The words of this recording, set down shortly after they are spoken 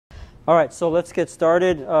All right, so let's get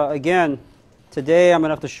started. Again, today I'm going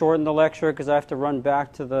to have to shorten the lecture because I have to run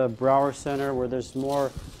back to the Brower Center where there's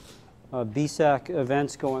more BSAC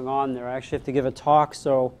events going on there. I actually have to give a talk,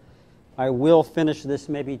 so I will finish this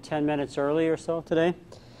maybe 10 minutes early or so today.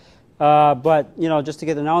 But, you know, just to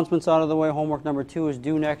get the announcements out of the way, homework number 2 is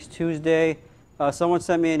due next Tuesday. Someone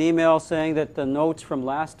sent me an email saying that the notes from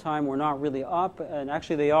last time were not really up, and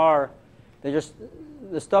actually they are. They just,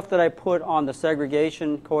 the stuff that I put on the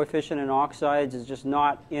segregation coefficient and oxides is just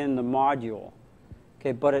not in the module.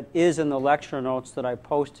 Okay, but it is in the lecture notes that I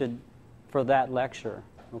posted for that lecture,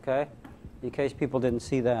 okay, in case people didn't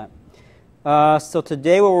see that. So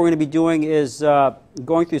today what we're going to be doing is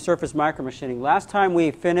going through surface micromachining. Last time we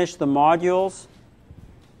finished the modules,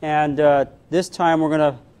 and this time we're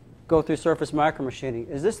going to go through surface micromachining.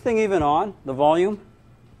 Is this thing even on, the volume?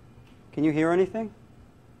 Can you hear anything?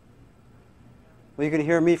 Well, you can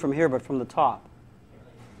hear me from here, but from the top.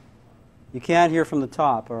 You can't hear from the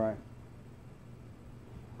top, all right.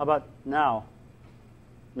 How about now?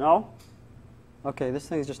 No? Okay, this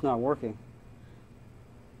thing's just not working.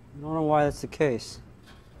 I don't know why that's the case.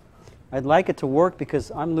 I'd like it to work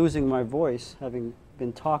because I'm losing my voice, having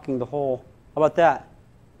been talking the whole... How about that?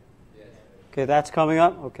 Yes. Okay, that's coming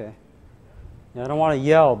up? Okay. Yeah, I don't want to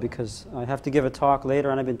yell because I have to give a talk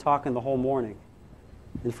later, and I've been talking the whole morning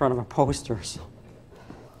in front of a poster. So.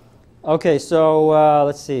 Okay, so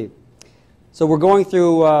let's see. So we're going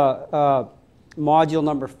through module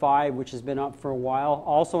number 5, which has been up for a while.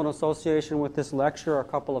 Also in association with this lecture are a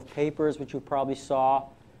couple of papers which you probably saw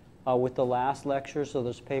with the last lecture. So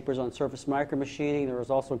there's papers on surface micromachining. There was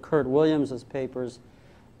also Kurt Williams' papers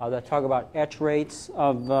that talk about etch rates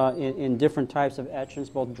of, in different types of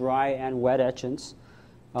etchants, both dry and wet etchants.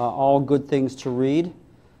 All good things to read.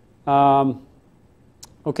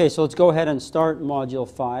 Okay, so let's go ahead and start module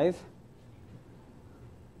 5.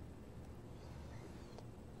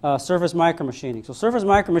 Surface micromachining. So surface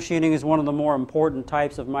micromachining is one of the more important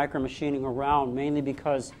types of micromachining around, mainly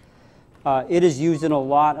because it is used in a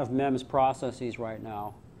lot of MEMS processes right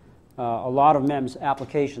now. A lot of MEMS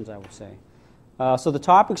applications, I would say. So the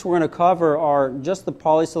topics we're going to cover are just the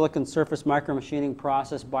polysilicon surface micromachining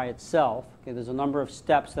process by itself. Okay, there's a number of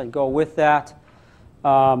steps that go with that.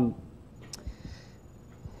 We'll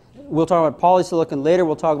talk about polysilicon later.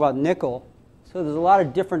 We'll talk about nickel. So there's a lot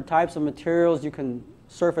of different types of materials you can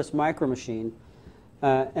surface micromachine.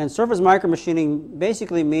 And surface micromachining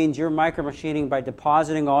basically means you're micromachining by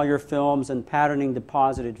depositing all your films and patterning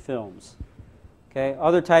deposited films. Okay?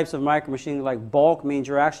 Other types of micromachining, like bulk, means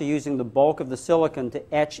you're actually using the bulk of the silicon to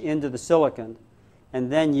etch into the silicon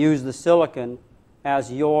and then use the silicon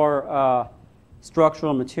as your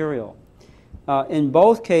structural material. In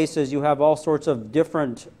both cases, you have all sorts of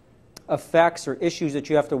different effects or issues that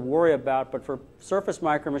you have to worry about, but for surface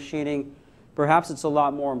micromachining, perhaps it's a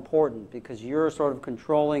lot more important because you're sort of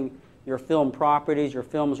controlling your film properties. Your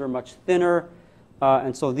films are much thinner.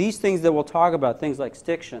 And so these things that we'll talk about, things like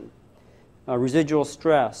stiction, residual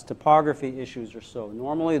stress, topography issues or so,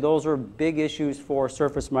 normally those are big issues for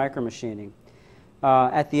surface micromachining.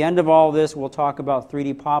 At the end of all this, we'll talk about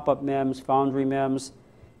 3D pop-up MEMS, foundry MEMS,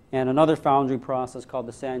 and another foundry process called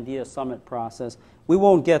the Sandia Summit process. We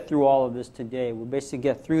won't get through all of this today. We'll basically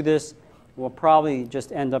get through this. We'll probably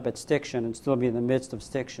just end up at stiction and still be in the midst of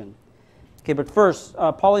stiction. Okay, but first,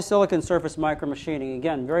 polysilicon surface micromachining.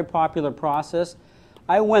 Again, very popular process.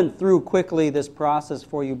 I went through quickly this process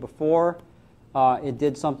for you before. It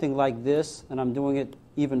did something like this, and I'm doing it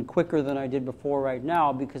even quicker than I did before right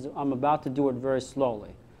now because I'm about to do it very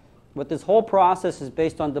slowly. But this whole process is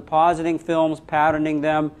based on depositing films, patterning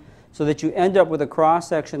them, so that you end up with a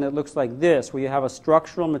cross-section that looks like this, where you have a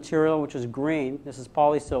structural material, which is green. This is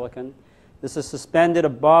polysilicon. This is suspended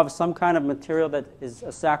above some kind of material that is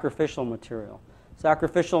a sacrificial material.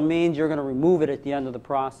 Sacrificial means you're going to remove it at the end of the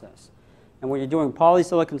process. And when you're doing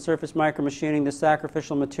polysilicon surface micromachining, this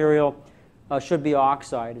sacrificial material should be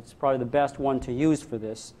oxide. It's probably the best one to use for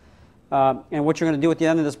this. And what you're going to do at the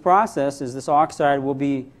end of this process is this oxide will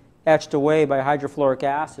be etched away by hydrofluoric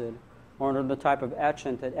acid or another type of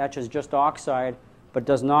etchant that etches just oxide but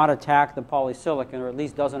does not attack the polysilicon, or at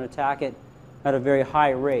least doesn't attack it at a very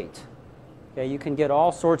high rate. Okay, you can get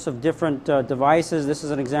all sorts of different devices. This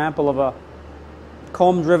is an example of a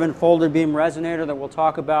comb-driven folded beam resonator that we'll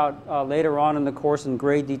talk about later on in the course in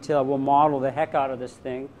great detail. We'll model the heck out of this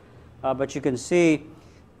thing. But you can see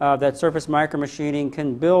that surface micromachining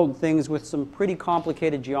can build things with some pretty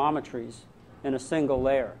complicated geometries in a single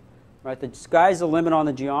layer. Right? The sky's the limit on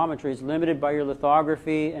the geometry. It's limited by your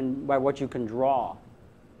lithography and by what you can draw.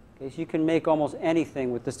 Okay, so you can make almost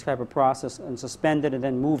anything with this type of process and suspend it and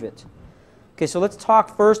then move it. Okay, so let's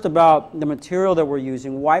talk first about the material that we're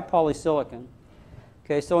using. Why polysilicon?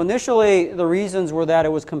 Okay, so initially the reasons were that it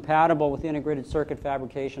was compatible with integrated circuit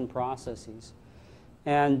fabrication processes.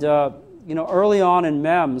 And you know, early on in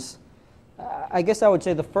MEMS, I guess I would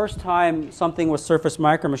say the first time something was surface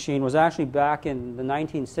micromachined was actually back in the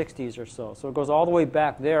 1960s or so. So it goes all the way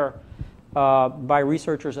back there by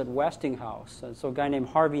researchers at Westinghouse. And so a guy named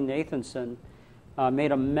Harvey Nathanson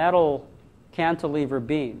made a metal cantilever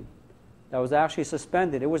beam that was actually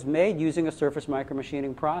suspended. It was made using a surface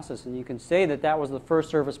micromachining process, and you can say that that was the first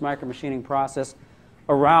surface micromachining process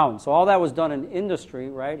around. So all that was done in industry,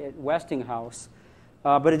 right, at Westinghouse,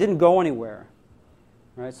 but it didn't go anywhere.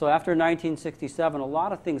 Right? So after 1967, a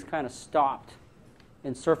lot of things kind of stopped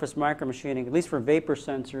in surface micromachining, at least for vapor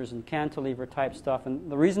sensors and cantilever type stuff.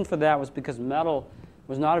 And the reason for that was because metal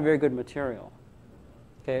was not a very good material.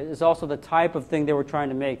 Okay, it's also the type of thing they were trying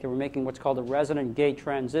to make. They were making what's called a resonant gate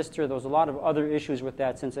transistor. There was a lot of other issues with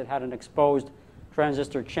that since it had an exposed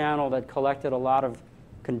transistor channel that collected a lot of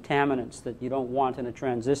contaminants that you don't want in a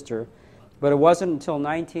transistor. But it wasn't until the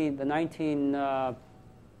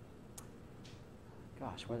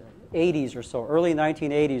 80s or so, early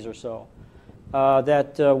 1980s or so,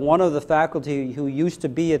 that one of the faculty who used to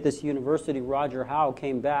be at this university, Roger Howe,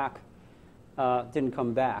 came back. Didn't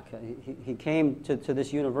come back. He came to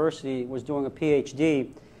this university, was doing a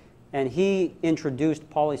PhD, and he introduced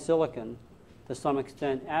polysilicon to some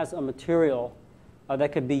extent as a material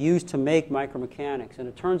that could be used to make micromechanics. And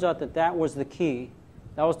it turns out that that was the key.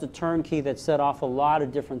 That was the turnkey that set off a lot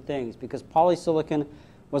of different things, because polysilicon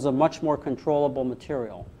was a much more controllable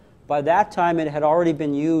material. By that time, it had already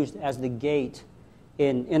been used as the gate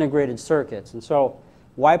in integrated circuits. And so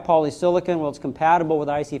why polysilicon? Well, it's compatible with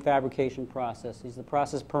IC fabrication processes. The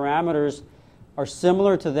process parameters are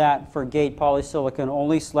similar to that for gate polysilicon,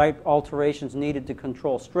 only slight alterations needed to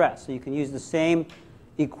control stress. So you can use the same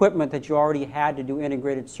equipment that you already had to do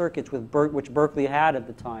integrated circuits with, which Berkeley had at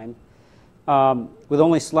the time, with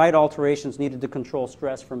only slight alterations needed to control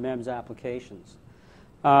stress for MEMS applications.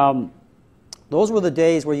 Those were the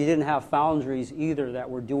days where you didn't have foundries either that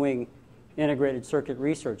were doing integrated circuit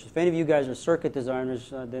research. If any of you guys are circuit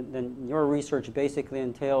designers, then your research basically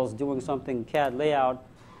entails doing something CAD layout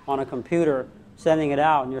on a computer, sending it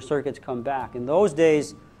out, and your circuits come back. In those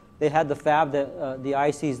days, they had to fab the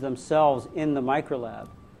ICs themselves in the microlab.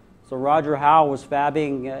 So Roger Howe was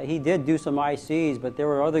fabbing. He did do some ICs, but there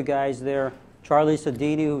were other guys there. Charlie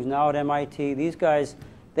Sedini, who's now at MIT. These guys,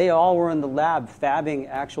 they all were in the lab fabbing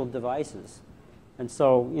actual devices. And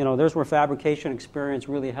so, you know, there's where fabrication experience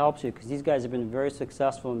really helps you, because these guys have been very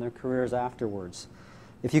successful in their careers afterwards.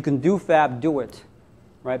 If you can do fab, do it,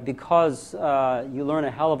 right? Because you learn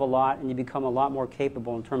a hell of a lot and you become a lot more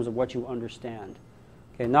capable in terms of what you understand.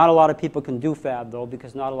 Okay, not a lot of people can do fab, though,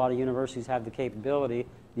 because not a lot of universities have the capability.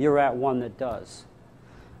 You're at one that does.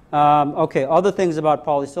 Okay, other things about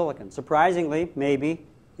polysilicon. Surprisingly, maybe,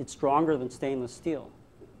 it's stronger than stainless steel.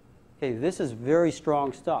 Okay, this is very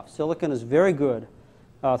strong stuff. Silicon is very good.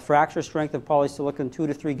 Fracture strength of polysilicon, 2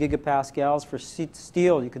 to 3 gigapascals. For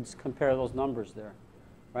steel, you could compare those numbers there.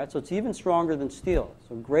 Right? So it's even stronger than steel.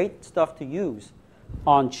 So great stuff to use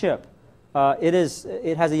on chip. It has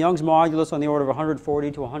a Young's modulus on the order of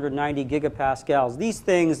 140 to 190 gigapascals. These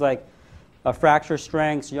things like fracture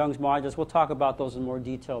strengths, Young's modulus, we'll talk about those in more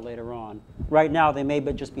detail later on. Right now, they may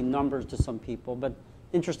just be numbers to some people, but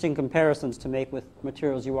interesting comparisons to make with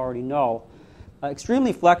materials you already know.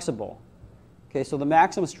 Extremely flexible. Okay, so the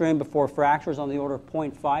maximum strain before fracture is on the order of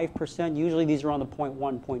 0.5%. Usually these are on the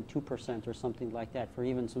 0.1, 0.2% or something like that for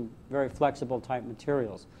even some very flexible type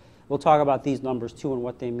materials. We'll talk about these numbers too and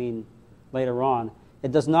what they mean later on.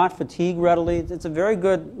 It does not fatigue readily. It's a very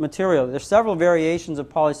good material. There's several variations of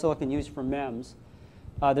polysilicon used for MEMS.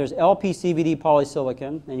 There's LPCVD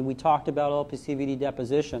polysilicon, and we talked about LPCVD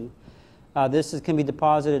deposition. This can be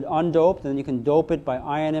deposited undoped, and you can dope it by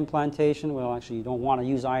ion implantation. Well, actually, you don't want to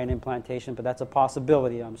use ion implantation, but that's a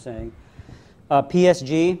possibility, I'm saying.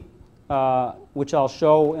 PSG, which I'll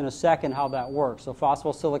show in a second how that works. So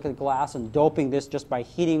phosphosilicate glass and doping this just by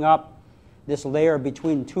heating up this layer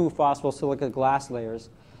between two phosphosilicate glass layers.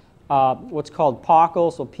 What's called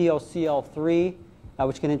POCL, so POCl3,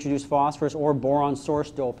 which can introduce phosphorus, or boron source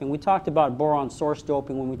doping. We talked about boron source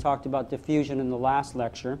doping when we talked about diffusion in the last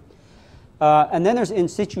lecture. And then there's in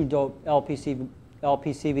situ doped LPCVD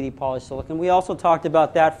polysilicon. We also talked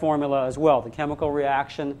about that formula as well. The chemical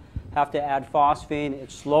reaction, have to add phosphine.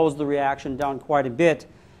 It slows the reaction down quite a bit,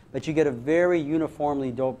 but you get a very uniformly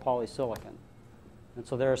doped polysilicon. And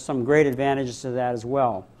so there are some great advantages to that as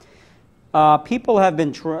well. People have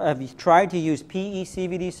tried to use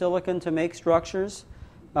PECVD silicon to make structures.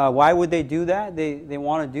 Why would they do that? They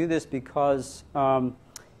want to do this because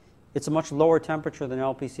it's a much lower temperature than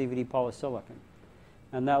LPCVD polysilicon.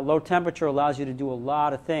 And that low temperature allows you to do a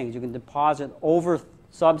lot of things. You can deposit over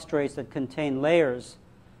substrates that contain layers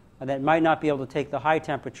that might not be able to take the high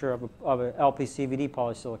temperature of an LPCVD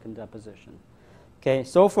polysilicon deposition. Okay,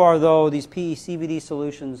 so far though, these PECVD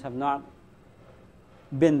solutions have not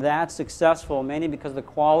been that successful, mainly because the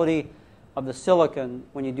quality of the silicon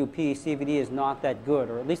when you do PECVD is not that good,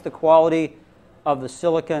 or at least the quality of the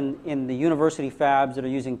silicon in the university fabs that are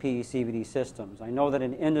using PECVD systems. I know that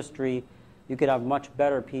in industry you could have much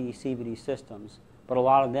better PECVD systems, but a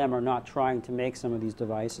lot of them are not trying to make some of these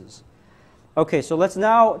devices. Okay, so let's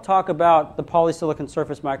now talk about the polysilicon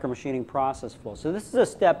surface micromachining process flow. So this is a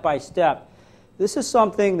step-by-step. This is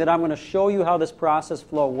something that I'm going to show you how this process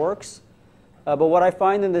flow works. But what I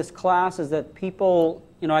find in this class is that people,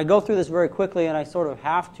 I go through this very quickly and I sort of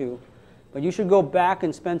have to, but you should go back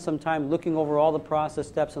and spend some time looking over all the process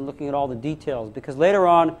steps and looking at all the details, because later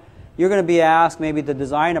on you're going to be asked maybe to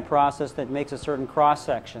design a process that makes a certain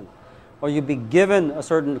cross-section, or you'll be given a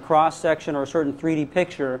certain cross-section or a certain 3D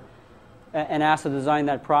picture and asked to design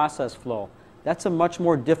that process flow. That's a much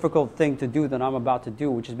more difficult thing to do than I'm about to do,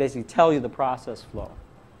 which is basically tell you the process flow.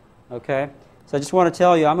 Okay? So I just want to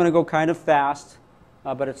tell you, I'm going to go kind of fast,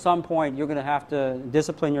 but at some point you're going to have to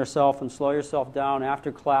discipline yourself and slow yourself down after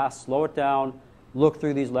class, slow it down, look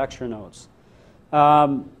through these lecture notes.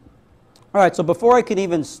 All right, so before I can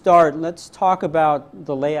even start, let's talk about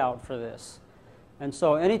the layout for this. And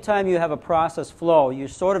so anytime you have a process flow, you're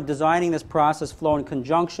sort of designing this process flow in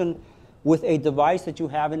conjunction with a device that you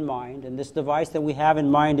have in mind. And this device that we have in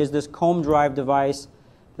mind is this comb drive device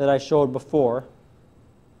that I showed before.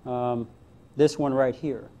 This one right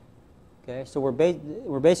here. Okay, so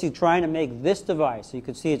we're basically trying to make this device. So you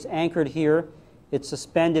can see it's anchored here. It's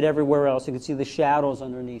suspended everywhere else. You can see the shadows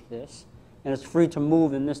underneath this. And it's free to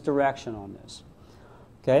move in this direction on this.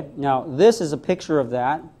 Okay, now this is a picture of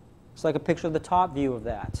that. It's like a picture of the top view of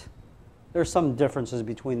that. There's some differences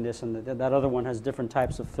between this and that other one has different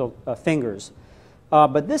types of fingers.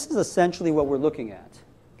 But this is essentially what we're looking at,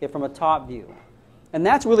 okay, from a top view. And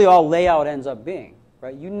that's really all layout ends up being.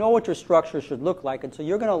 Right? You know what your structure should look like, and so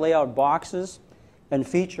you're going to lay out boxes and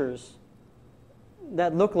features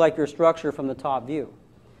that look like your structure from the top view.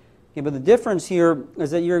 Okay, but the difference here is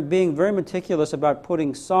that you're being very meticulous about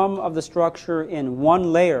putting some of the structure in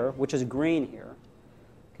one layer, which is green here.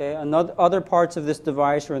 Okay, other parts of this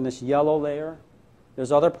device are in this yellow layer.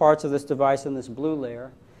 There's other parts of this device in this blue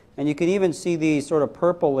layer. And you can even see these sort of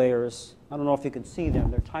purple layers. I don't know if you can see them.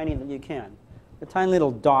 They're tiny, you can. The tiny little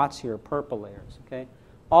dots here, purple layers. Okay?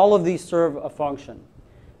 All of these serve a function.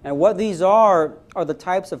 And what these are the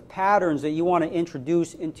types of patterns that you want to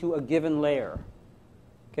introduce into a given layer.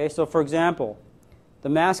 Okay? So for example, the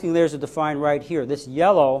masking layers are defined right here. This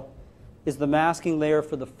yellow is the masking layer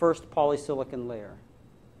for the first polysilicon layer.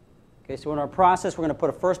 Okay? So in our process, we're going to put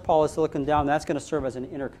a first polysilicon down. That's going to serve as an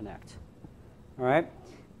interconnect. All right?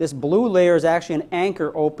 This blue layer is actually an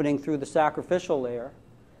anchor opening through the sacrificial layer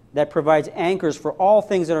that provides anchors for all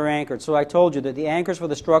things that are anchored. So I told you that the anchors for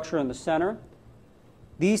the structure in the center,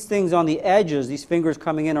 these things on the edges, these fingers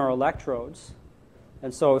coming in, are electrodes.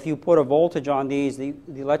 And so if you put a voltage on these, the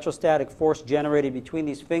electrostatic force generated between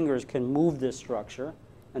these fingers can move this structure,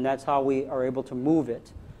 and that's how we are able to move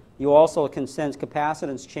it. You also can sense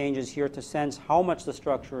capacitance changes here to sense how much the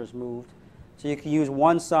structure is moved. So you can use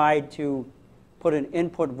one side to put an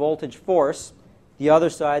input voltage force, the other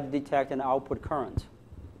side to detect an output current.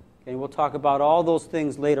 And we'll talk about all those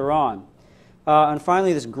things later on. And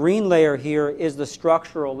finally, this green layer here is the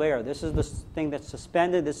structural layer. This is the thing that's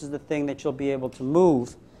suspended. This is the thing that you'll be able to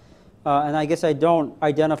move. And I guess I don't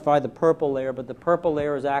identify the purple layer, but the purple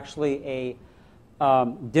layer is actually a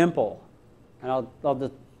dimple. And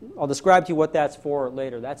I'll describe to you what that's for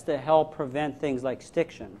later. That's to help prevent things like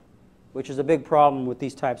stiction, which is a big problem with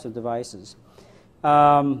these types of devices.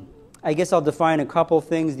 I guess I'll define a couple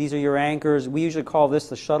things. These are your anchors. We usually call this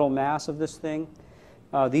the shuttle mass of this thing.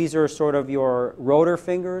 These are sort of your rotor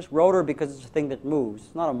fingers. Rotor because it's a thing that moves.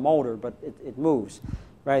 It's not a motor, but it moves.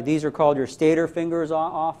 Right? These are called your stator fingers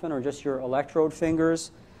often, or just your electrode fingers.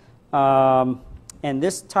 And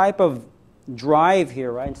this type of drive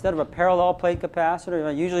here, right? Instead of a parallel plate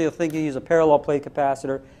capacitor, usually you'll think you use a parallel plate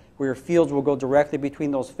capacitor where your fields will go directly between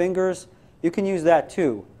those fingers. You can use that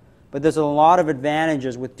too. But there's a lot of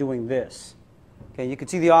advantages with doing this. Okay, you can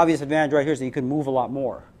see the obvious advantage right here is that you can move a lot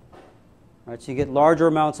more. Right, so you get larger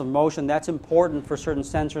amounts of motion. That's important for certain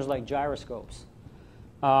sensors like gyroscopes.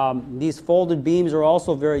 These folded beams are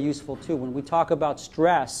also very useful too. When we talk about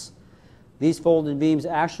stress, these folded beams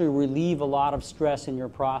actually relieve a lot of stress in your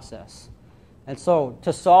process. And so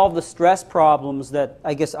to solve the stress problems that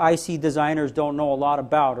I guess IC designers don't know a lot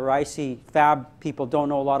about, or IC fab people don't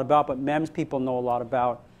know a lot about, but MEMS people know a lot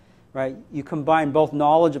about, right? You combine both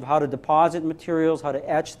knowledge of how to deposit materials, how to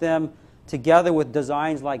etch them, together with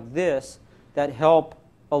designs like this that help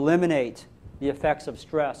eliminate the effects of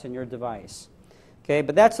stress in your device. Okay,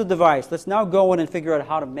 but that's the device. Let's now go in and figure out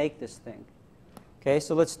how to make this thing. Okay,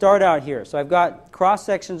 so let's start out here. So I've got cross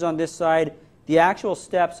sections on this side, the actual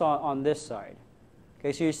steps on this side.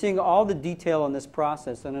 Okay, so you're seeing all the detail in this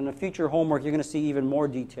process, and in a future homework you're going to see even more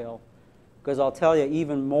detail, because I'll tell you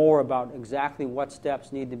even more about exactly what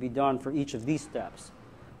steps need to be done for each of these steps.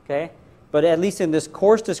 Okay, but at least in this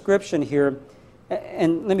course description here,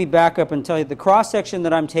 and let me back up and tell you, the cross section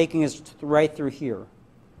that I'm taking is right through here.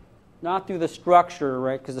 Not through the structure,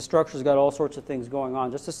 right, because the structure's got all sorts of things going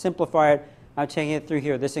on. Just to simplify it, I'm taking it through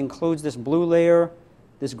here. This includes this blue layer,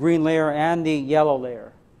 this green layer, and the yellow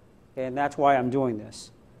layer. Okay, and that's why I'm doing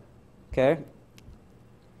this. Okay?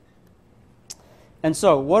 And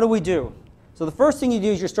so, what do we do? So the first thing you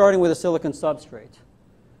do is you're starting with a silicon substrate.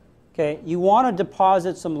 Okay, you want to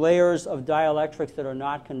deposit some layers of dielectrics that are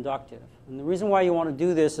not conductive. And the reason why you want to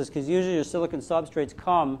do this is because usually your silicon substrates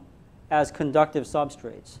come as conductive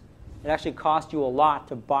substrates. It actually costs you a lot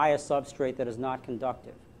to buy a substrate that is not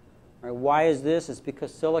conductive. Right? Why is this? It's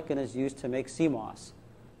because silicon is used to make CMOS,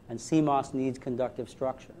 and CMOS needs conductive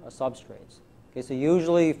structure, substrates. Okay, so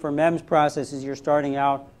usually for MEMS processes, you're starting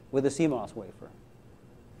out with a CMOS wafer.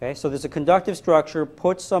 Okay, so there's a conductive structure.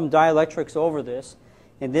 Put some dielectrics over this.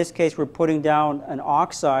 In this case, we're putting down an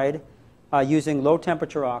oxide using low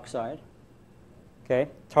temperature oxide. Okay,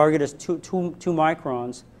 target is 2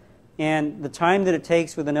 microns. And the time that it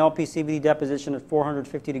takes with an LPCVD deposition at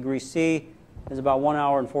 450 degrees C is about 1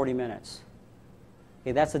 hour and 40 minutes.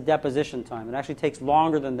 Okay, that's the deposition time. It actually takes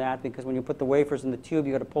longer than that because when you put the wafers in the tube,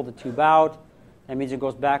 you've got to pull the tube out. That means it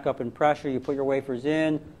goes back up in pressure. You put your wafers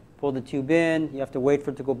in, pull the tube in. You have to wait for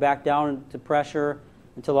it to go back down to pressure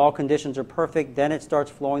until all conditions are perfect. Then it starts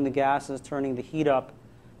flowing the gases, turning the heat up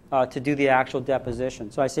to do the actual deposition.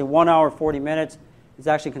 So I say 1 hour, 40 minutes. It's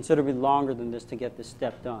actually considerably longer than this to get this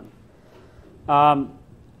step done.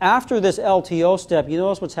 After this LTO step, you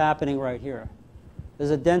notice what's happening right here. There's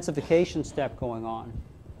a densification step going on.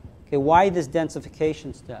 Okay, why this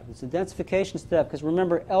densification step? It's a densification step because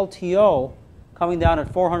remember LTO coming down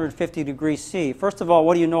at 450 degrees C. First of all,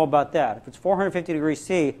 what do you know about that? If it's 450 degrees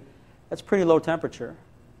C, that's pretty low temperature,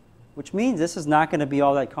 which means this is not going to be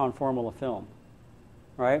all that conformal a film,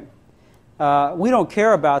 right? We don't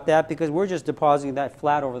care about that because we're just depositing that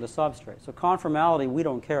flat over the substrate. So conformality we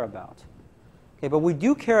don't care about. Okay, but we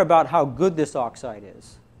do care about how good this oxide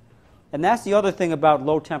is. And that's the other thing about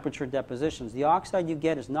low temperature depositions. The oxide you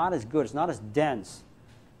get is not as good, it's not as dense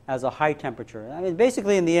as a high temperature. I mean,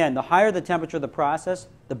 basically in the end, the higher the temperature of the process,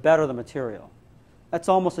 the better the material. That's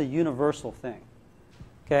almost a universal thing.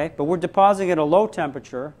 Okay, but we're depositing at a low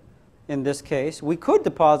temperature in this case. We could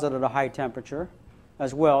deposit at a high temperature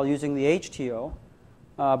as well using the HTO,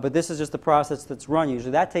 but this is just the process that's run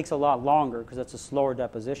usually. That takes a lot longer because that's a slower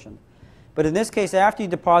deposition. But in this case, after you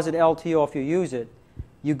deposit LTO, if you use it,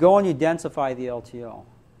 you go and you densify the LTO.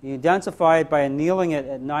 You densify it by annealing it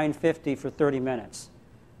at 950 for 30 minutes.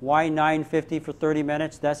 Why 950 for 30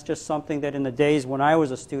 minutes? That's just something that in the days when I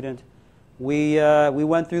was a student, we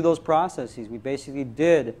went through those processes. We basically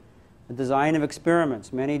did a design of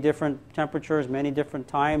experiments, many different temperatures, many different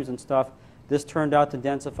times and stuff. This turned out to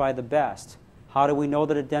densify the best. How do we know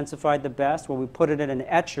that it densified the best? Well, we put it in an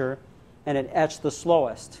etcher, and it etched the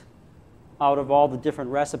slowest out of all the different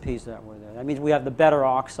recipes that were there. That means we have the better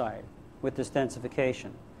oxide with this densification.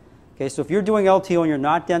 Okay, so if you're doing LTO and you're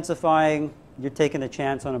not densifying, you're taking a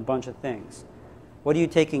chance on a bunch of things. What are you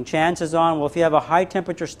taking chances on? Well, if you have a high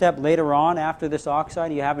temperature step later on after this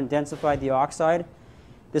oxide, you haven't densified the oxide,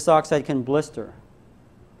 this oxide can blister.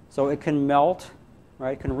 So it can melt,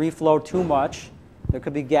 right? It can reflow too much. There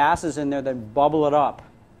could be gases in there that bubble it up.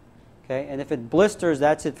 Okay, and if it blisters,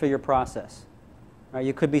 that's it for your process. Right,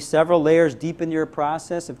 you could be several layers deep into your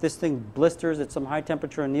process. If this thing blisters at some high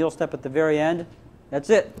temperature anneal step at the very end, that's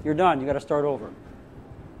it. You're done. You've got to start over.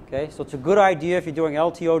 Okay, so it's a good idea if you're doing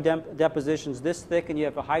LTO depositions this thick and you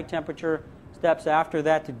have a high temperature steps after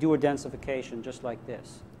that to do a densification just like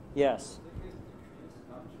this. Yes?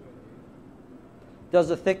 Does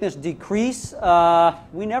the thickness decrease?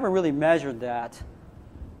 We never really measured that,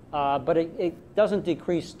 but it doesn't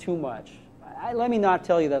decrease too much. Let me not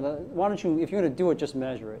tell you that. Why don't you, if you're going to do it, just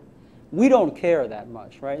measure it. We don't care that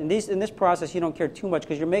much, right? In this process, you don't care too much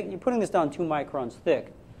because you're putting this down 2 microns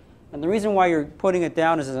thick. And the reason why you're putting it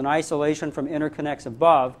down is as an isolation from interconnects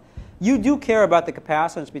above. You do care about the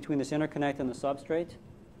capacitance between this interconnect and the substrate.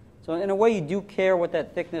 So in a way, you do care what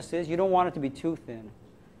that thickness is. You don't want it to be too thin.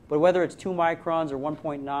 But whether it's 2 microns or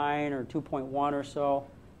 1.9 or 2.1 or so,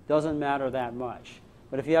 doesn't matter that much.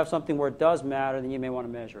 But if you have something where it does matter, then you may want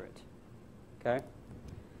to measure it. Okay?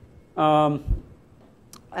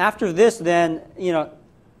 After this, then,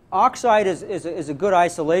 oxide is a good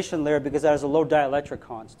isolation layer because that has a low dielectric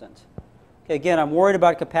constant. Okay, again, I'm worried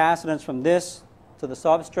about capacitance from this to the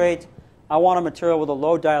substrate. I want a material with a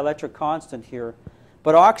low dielectric constant here.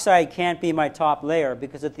 But oxide can't be my top layer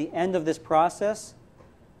because at the end of this process,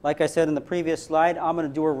 like I said in the previous slide, I'm going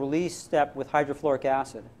to do a release step with hydrofluoric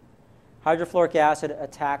acid. Hydrofluoric acid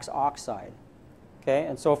attacks oxide. Okay,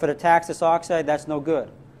 and so if it attacks this oxide, that's no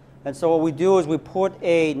good. And so what we do is we put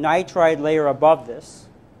a nitride layer above this.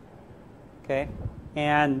 Okay,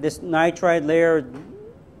 and this nitride layer,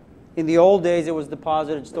 in the old days, it was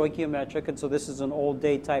deposited stoichiometric, and so this is an old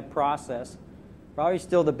day type process. Probably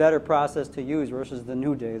still the better process to use versus the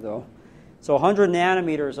new day, though. So 100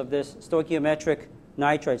 nanometers of this stoichiometric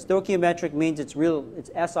nitride. Stoichiometric means it's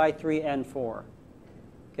Si3N4.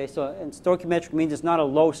 Okay, so and stoichiometric means it's not a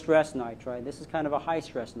low stress nitride. This is kind of a high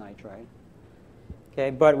stress nitride. Okay,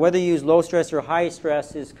 but whether you use low stress or high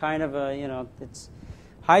stress is kind of a,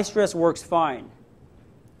 high stress works fine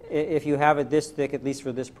if you have it this thick, at least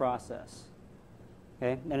for this process.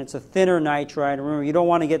 Okay, and it's a thinner nitride. Remember, you don't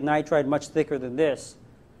want to get nitride much thicker than this,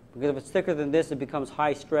 because if it's thicker than this, it becomes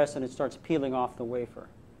high stress and it starts peeling off the wafer.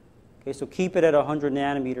 Okay, so keep it at 100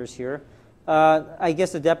 nanometers here. I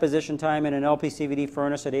guess the deposition time in an LPCVD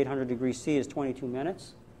furnace at 800 degrees C is 22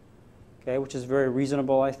 minutes, okay, which is very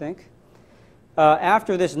reasonable, I think.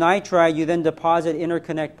 After this nitride, you then deposit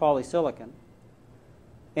interconnect polysilicon.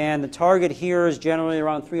 And the target here is generally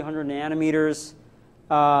around 300 nanometers.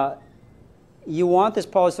 You want this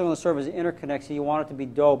polysilicon to serve as an interconnect, so you want it to be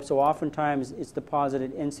doped. So oftentimes it's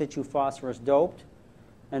deposited in situ phosphorus doped.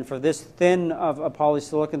 And for this thin of a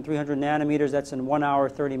polysilicon, 300 nanometers, that's in 1 hour,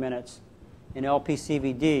 30 minutes. In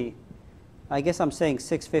LPCVD, I guess I'm saying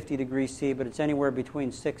 650 degrees C, but it's anywhere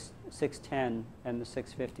between 610 and the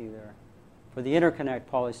 650 there. For the interconnect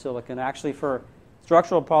polysilicon, actually for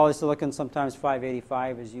structural polysilicon, sometimes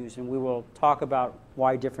 585 is used, and we will talk about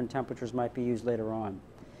why different temperatures might be used later on.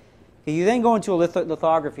 Okay, you then go into a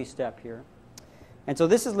lithography step here. And so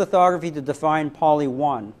this is lithography to define poly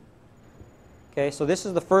 1. Okay, so this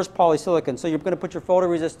is the first polysilicon. So you're going to put your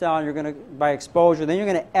photoresist down, you're going to, by exposure, then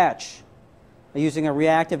you're going to etch using a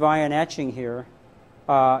reactive ion etching here,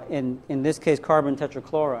 in this case carbon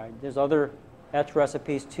tetrachloride. There's other etch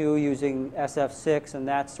recipes too using SF6 and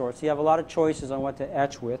that sort. So you have a lot of choices on what to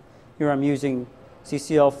etch with. Here I'm using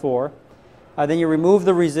CCl4. Then you remove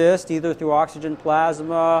the resist either through oxygen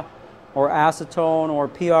plasma or acetone or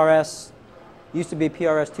PRS. Used to be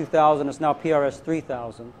PRS 2000, it's now PRS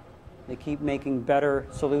 3000. They keep making better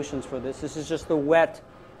solutions for this. This is just the wet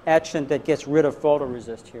etchant that gets rid of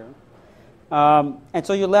photoresist here. And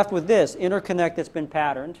so you're left with this interconnect that's been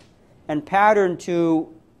patterned, and patterned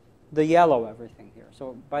to the yellow everything here.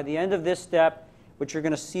 So by the end of this step, what you're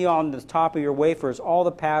going to see on the top of your wafer is all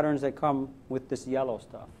the patterns that come with this yellow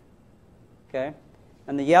stuff. Okay?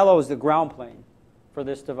 And the yellow is the ground plane for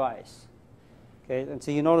this device. Okay? And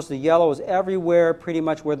so you notice the yellow is everywhere pretty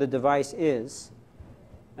much where the device is.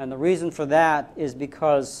 And the reason for that is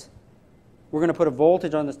because we're going to put a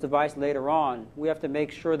voltage on this device later on. We have to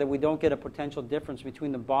make sure that we don't get a potential difference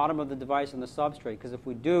between the bottom of the device and the substrate, because if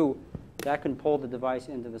we do, that can pull the device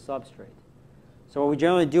into the substrate. So what we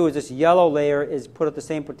generally do is this yellow layer is put at the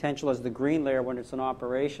same potential as the green layer when it's in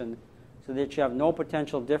operation, so that you have no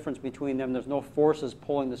potential difference between them. There's no forces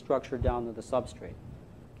pulling the structure down to the substrate.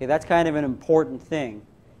 Okay, that's kind of an important thing.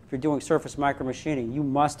 If you're doing surface micromachining, you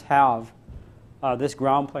must have this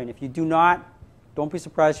ground plane. If you do not, don't be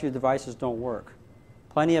surprised if your devices don't work.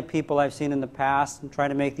 Plenty of people I've seen in the past trying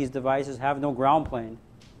to make these devices have no ground plane.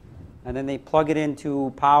 And then they plug it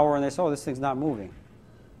into power and they say, oh, this thing's not moving.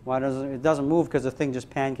 Why doesn't it doesn't move? Because the thing just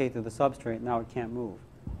pancaked through the substrate and now it can't move.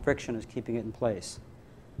 Friction is keeping it in place.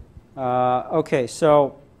 Okay,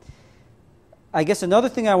 so I guess another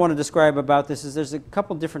thing I want to describe about this is there's a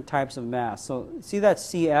couple different types of masks. So see that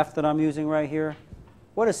CF that I'm using right here?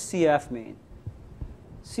 What does CF mean?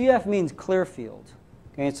 CF means clear field.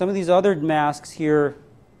 Okay, and some of these other masks here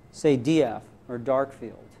say DF, or dark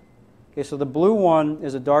field. Okay, so the blue one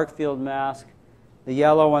is a dark field mask. The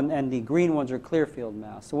yellow and the green ones are clear field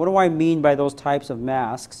masks. So what do I mean by those types of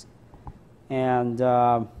masks? And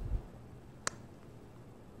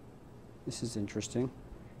this is interesting.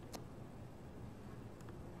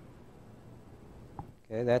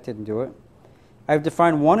 Okay, that didn't do it. I've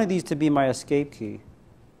defined one of these to be my escape key.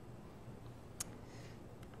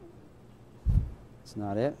 That's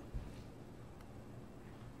not it.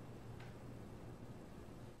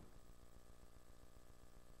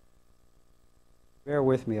 Bear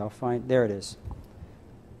with me, I'll find, there it is.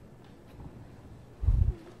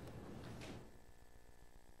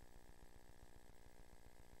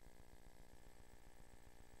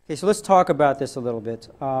 Okay, so let's talk about this a little bit.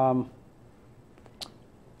 All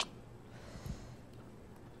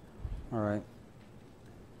right.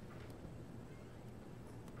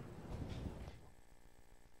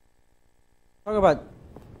 Talk about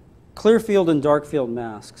clear field and dark field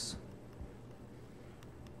masks.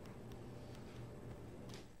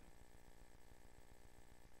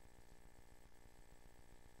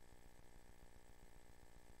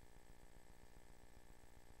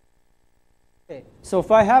 Okay, so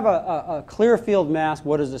if I have a clear field mask,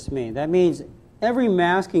 what does this mean? That means every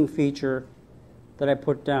masking feature that I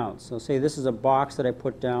put down. So say this is a box that I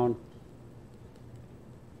put down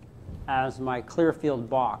as my clear field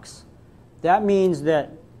box. That means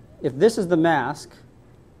that if this is the mask,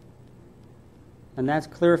 and that's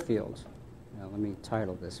clear field. Now let me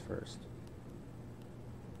title this first.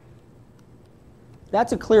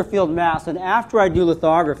 That's a clear field mask, and after I do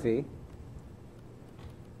lithography,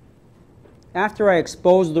 after I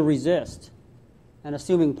expose the resist, and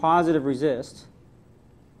assuming positive resist,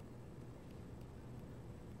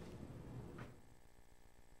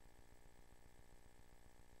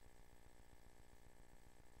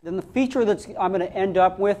 then the feature that I'm going to end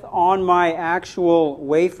up with on my actual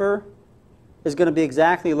wafer is going to be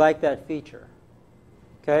exactly like that feature.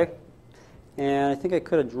 Okay? And I think I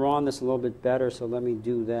could have drawn this a little bit better, so let me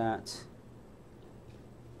do that.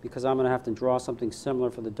 Because I'm going to have to draw something similar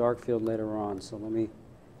for the dark field later on. So let me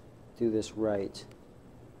do this right.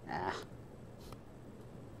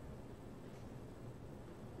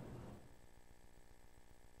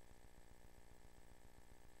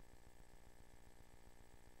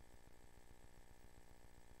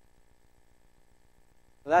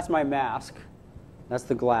 So that's my mask. That's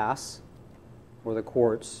the glass or the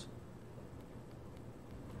quartz.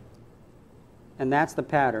 And that's the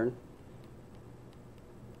pattern.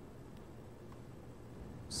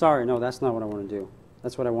 Sorry, no, that's not what I want to do.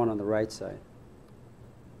 That's what I want on the right side.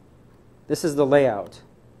 This is the layout.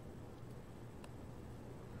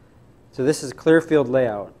 So this is clear field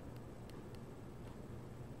layout.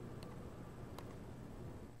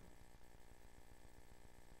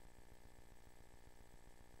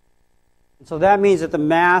 So that means that the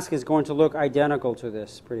mask is going to look identical to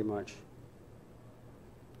this, pretty much.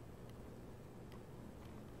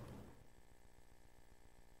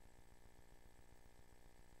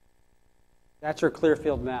 That's your clear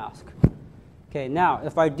field mask. Okay, now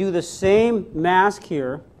if I do the same mask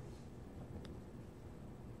here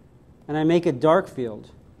and I make it dark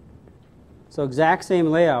field, so exact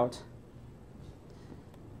same layout.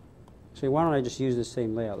 Actually, why don't I just use the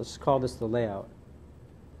same layout? Let's call this the layout.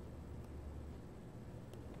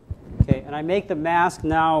 Okay, and I make the mask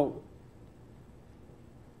now.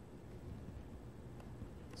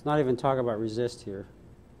 Let's not even talk about resist here.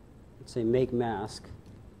 Let's say make mask.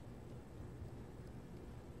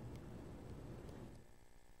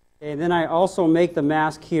 Okay, then I also make the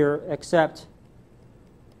mask here, except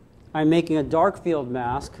I'm making a dark field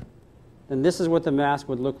mask. Then this is what the mask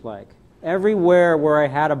would look like. Everywhere where I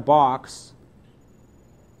had a box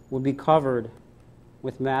would be covered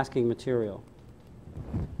with masking material.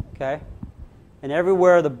 Okay? And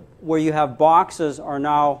everywhere where you have boxes are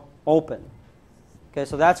now open. Okay,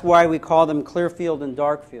 so that's why we call them clear field and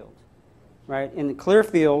dark field. Right? In the clear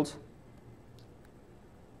field,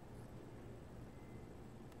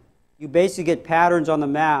 you basically get patterns on the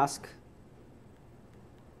mask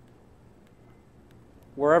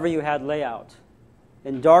wherever you had layout.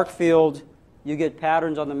 In dark field, you get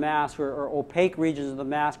patterns on the mask or opaque regions of the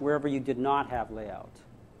mask wherever you did not have layout.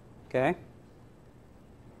 Okay?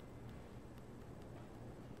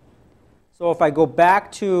 So if I go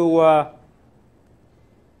back to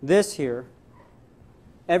this here,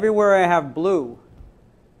 everywhere I have blue,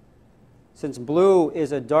 since blue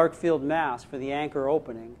is a dark field mask for the anchor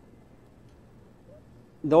opening,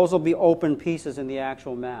 those will be open pieces in the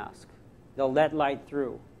actual mask. They'll let light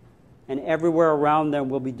through. And everywhere around them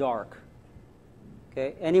will be dark.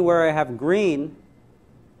 Okay? Anywhere I have green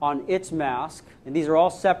on its mask, and these are all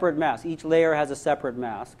separate masks. Each layer has a separate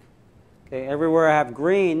mask. Okay? Everywhere I have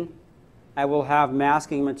green, I will have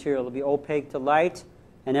masking material. It will be opaque to light,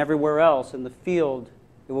 and everywhere else in the field,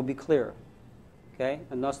 it will be clear. Okay?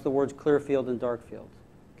 And thus the words clear field and dark field.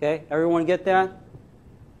 Okay? Everyone get that?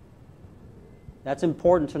 That's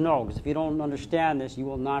important to know, because if you don't understand this, you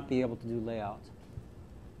will not be able to do layout.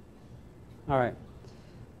 All right.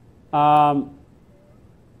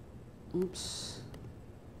 Oops.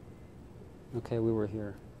 Okay, we were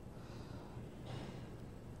here.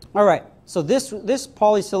 All right. So this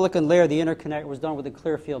polysilicon layer, the interconnect, was done with a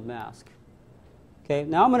clear field mask. Okay.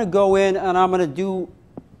 Now I'm going to go in and I'm going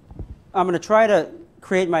to try to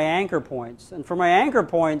create my anchor points. And for my anchor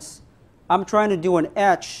points, I'm trying to do an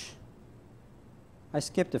etch. I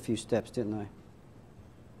skipped a few steps, didn't I?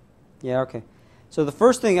 Yeah, okay. So the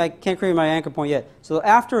first thing, I can't create my anchor point yet. So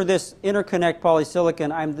after this interconnect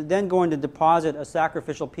polysilicon, I'm then going to deposit a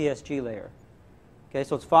sacrificial PSG layer. Okay,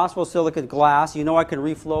 so it's phosphosilicate glass. You know I can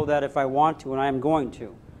reflow that if I want to, and I am going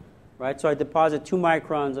to. Right? So I deposit 2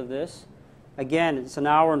 microns of this. Again, it's an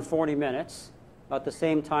hour and 40 minutes, about the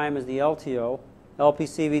same time as the LTO.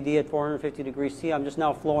 LPCVD at 450 degrees C. I'm just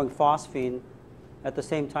now flowing phosphine at the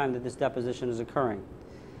same time that this deposition is occurring.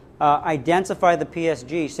 I densify the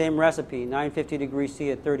PSG, same recipe, 950 degrees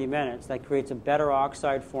C at 30 minutes. That creates a better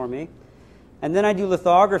oxide for me. And then I do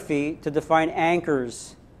lithography to define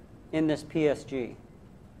anchors in this PSG.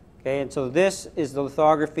 Okay, and so this is the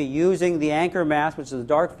lithography using the anchor mask, which is a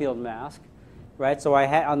dark field mask. Right, so I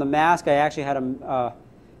had, on the mask, I actually had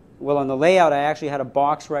well, on the layout, I actually had a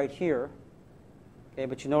box right here. Okay,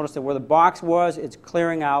 but you notice that where the box was, it's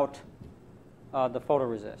clearing out the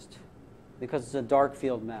photoresist because it's a dark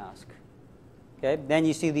field mask. Okay, then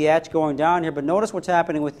you see the etch going down here, but notice what's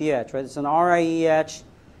happening with the etch. Right, it's an RIE etch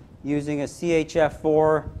using a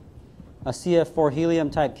CHF4, a CF4 helium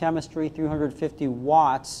type chemistry, 350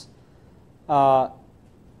 watts,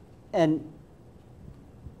 and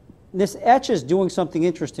this etch is doing something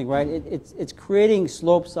interesting, right? It's creating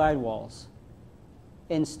slope sidewalls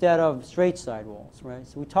instead of straight sidewalls, right?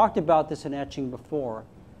 So we talked about this in etching before.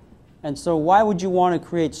 And so why would you want to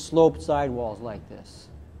create sloped sidewalls like this?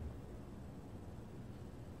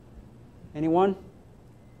 Anyone?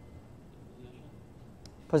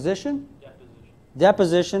 Position?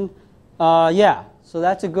 Deposition. Yeah, so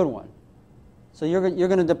that's a good one. So you're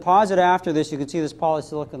going to deposit after this. You can see this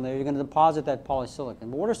polysilicon layer. You're going to deposit that polysilicon.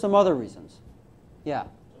 But what are some other reasons? Yeah.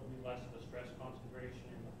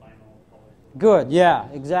 Good, yeah,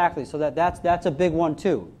 exactly. So that's a big one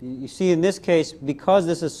too. You see in this case, because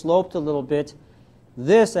this is sloped a little bit,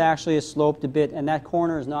 this actually is sloped a bit, and that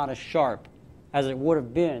corner is not as sharp as it would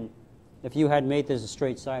have been if you had made this a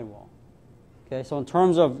straight sidewall. Okay, so in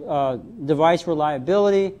terms of device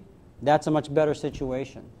reliability, that's a much better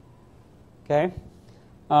situation. Okay,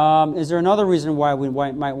 is there another reason why we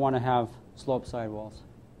might want to have sloped sidewalls?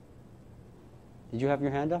 Did you have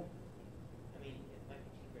your hand up?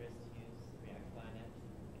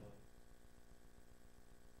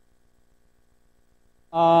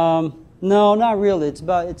 No, not really.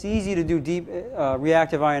 It's easy to do deep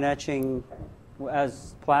reactive ion etching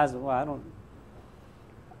as plasma. Well, I'm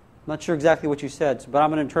not sure exactly what you said, but I'm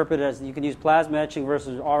going to interpret it as you can use plasma etching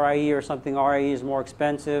versus RIE or something. RIE is more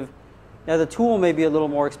expensive. Now the tool may be a little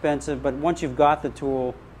more expensive, but once you've got the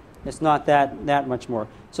tool, it's not that much more.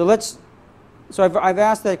 So I've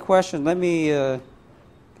asked that question. Let me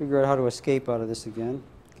figure out how to escape out of this again.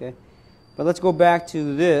 Okay, but let's go back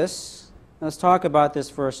to this. Let's talk about this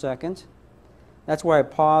for a second. That's why I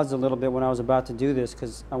paused a little bit when I was about to do this,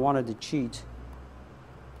 because I wanted to cheat.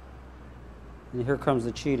 And here comes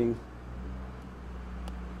the cheating.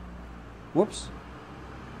 Whoops.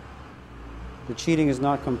 The cheating is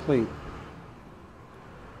not complete.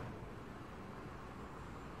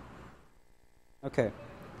 Okay.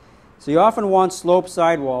 So you often want sloped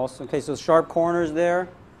sidewalls. Okay, so sharp corners there.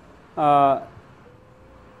 High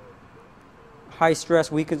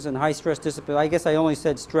stress weakens and high stress dissipates. I guess I only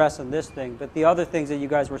said stress in this thing, but the other things that you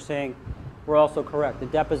guys were saying were also correct. The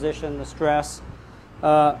deposition, the stress.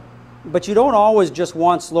 But you don't always just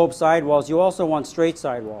want sloped sidewalls. You also want straight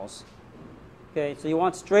sidewalls. Okay, so you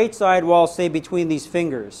want straight sidewalls, say, between these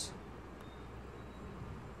fingers.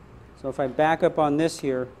 So if I back up on this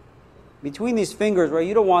here, between these fingers, right,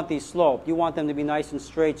 you don't want these sloped. You want them to be nice and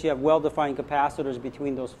straight, so you have well-defined capacitors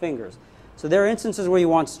between those fingers. So there are instances where you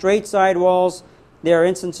want straight sidewalls. There are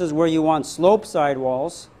instances where you want sloped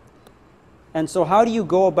sidewalls. And so how do you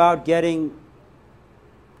go about getting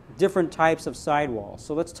different types of sidewalls?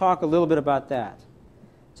 So let's talk a little bit about that.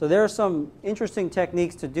 So there are some interesting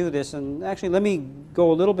techniques to do this. And actually, let me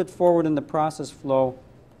go a little bit forward in the process flow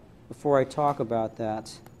before I talk about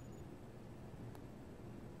that.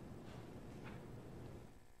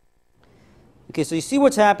 Okay, so you see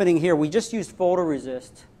what's happening here. We just used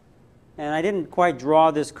photoresist. And I didn't quite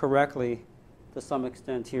draw this correctly to some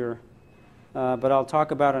extent here, but I'll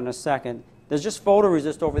talk about it in a second. There's just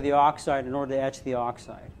photoresist over the oxide in order to etch the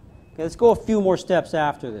oxide. Okay, let's go a few more steps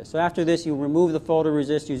after this. So after this, you remove the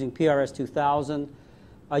photoresist using PRS 2000.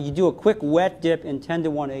 You do a quick wet dip in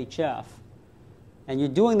 10:1 HF. And you're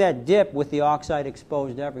doing that dip with the oxide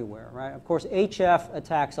exposed everywhere, right? Of course, HF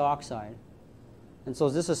attacks oxide. And so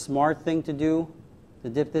is this a smart thing to do, to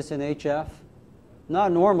dip this in HF?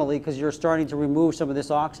 Not normally, because you're starting to remove some of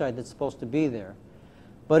this oxide that's supposed to be there.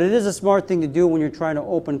 But it is a smart thing to do when you're trying to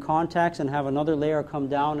open contacts and have another layer come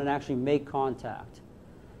down and actually make contact.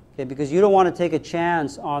 Okay, because you don't want to take a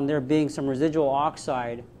chance on there being some residual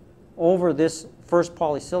oxide over this first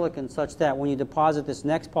polysilicon such that when you deposit this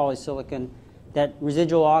next polysilicon, that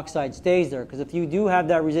residual oxide stays there. Because if you do have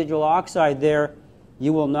that residual oxide there,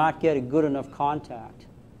 you will not get a good enough contact.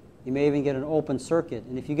 You may even get an open circuit.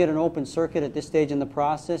 And if you get an open circuit at this stage in the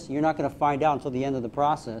process, you're not going to find out until the end of the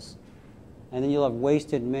process. And then you'll have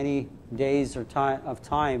wasted many days or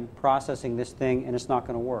time processing this thing, and it's not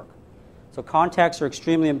going to work. So contacts are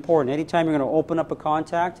extremely important. Anytime you're going to open up a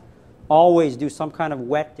contact, always do some kind of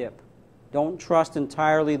wet dip. Don't trust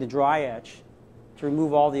entirely the dry etch to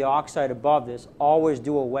remove all the oxide above this. Always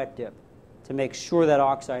do a wet dip to make sure that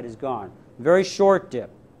oxide is gone. Very short dip.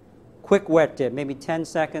 Quick wet dip, maybe 10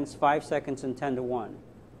 seconds, 5 seconds, and 10:1.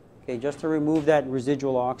 Okay, just to remove that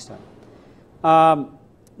residual oxide.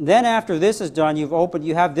 Then after this is done,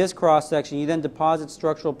 you have this cross section. You then deposit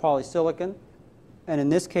structural polysilicon. And in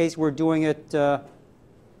this case, we're doing it,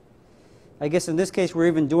 I guess in this case, we're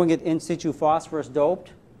even doing it in situ phosphorus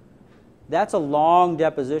doped. That's a long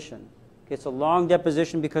deposition. Okay, it's a long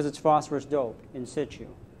deposition because it's phosphorus doped in situ.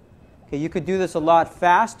 Okay, you could do this a lot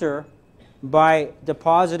faster by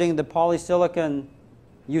depositing the polysilicon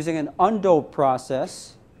using an undoped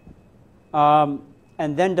process,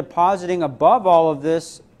 and then depositing above all of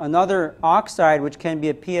this another oxide, which can be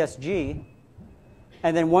a PSG.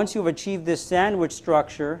 And then once you've achieved this sandwich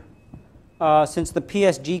structure, since the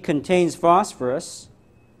PSG contains phosphorus,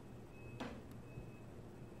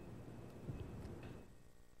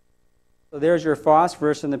 so there's your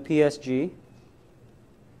phosphorus in the PSG.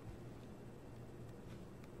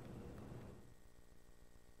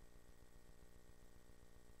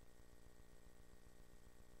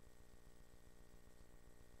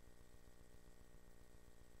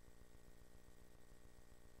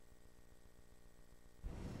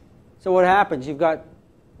 So what happens? You've got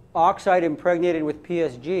oxide impregnated with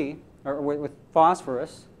PSG, or with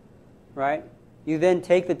phosphorus, right? You then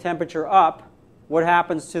take the temperature up. What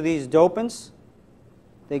happens to these dopants?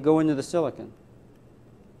 They go into the silicon.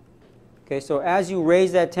 Okay, so as you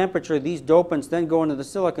raise that temperature, these dopants then go into the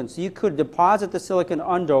silicon. So you could deposit the silicon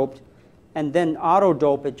undoped and then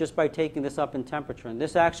auto-dope it just by taking this up in temperature. And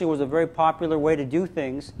this actually was a very popular way to do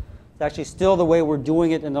things. It's actually still the way we're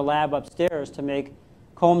doing it in the lab upstairs to make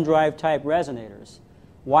comb drive type resonators.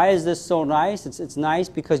 Why is this so nice? It's nice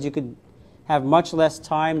because you could have much less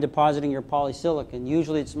time depositing your polysilicon.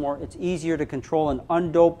 Usually it's easier to control an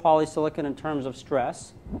undoped polysilicon in terms of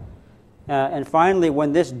stress. And finally,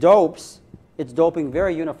 when this dopes, it's doping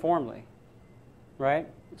very uniformly, right?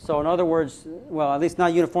 So in other words, well, at least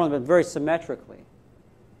not uniformly, but very symmetrically.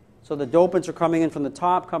 So the dopants are coming in from the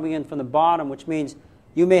top, coming in from the bottom, which means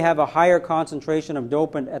you may have a higher concentration of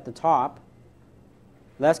dopant at the top,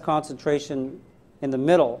 less concentration in the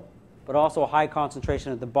middle, but also a high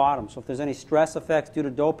concentration at the bottom. So if there's any stress effects due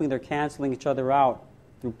to doping, they're canceling each other out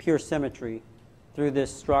through pure symmetry through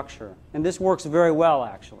this structure. And this works very well,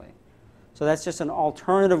 actually. So that's just an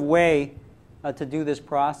alternative way to do this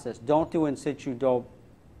process. Don't do in situ dope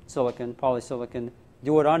silicon, polysilicon.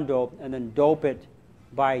 Do it undoped, and then dope it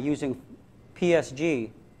by using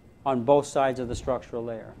PSG on both sides of the structural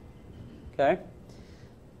layer. Okay?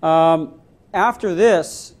 After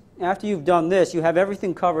this, after you've done this, you have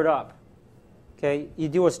everything covered up. Okay? You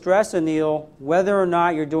do a stress anneal whether or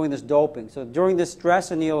not you're doing this doping. So during this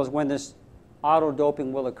stress anneal is when this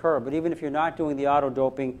auto-doping will occur. But even if you're not doing the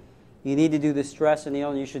auto-doping, you need to do the stress anneal,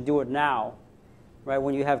 and you should do it now, right,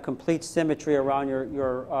 when you have complete symmetry around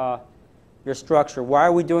your structure. Why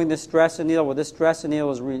are we doing this stress anneal? Well, this stress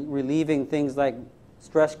anneal is relieving things like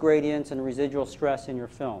stress gradients and residual stress in your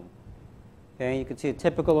film. Okay, you can see a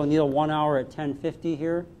typical anneal 1 hour at 1050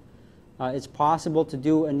 here. It's possible to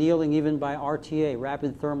do annealing even by RTA,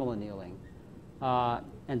 rapid thermal annealing.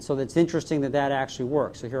 And so it's interesting that that actually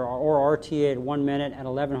works. So here, or RTA at 1 minute at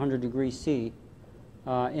 1100 degrees C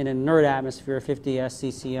in an inert atmosphere, 50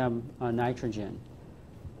 SCCM nitrogen.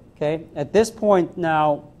 Okay, at this point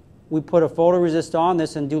now, we put a photoresist on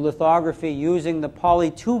this and do lithography using the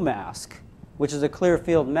poly 2 mask, which is a clear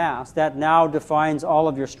field mask. That now defines all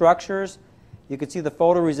of your structures. You can see the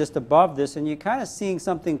photoresist above this, and you're kind of seeing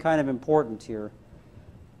something kind of important here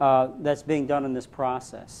that's being done in this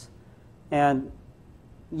process. And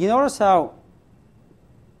you notice how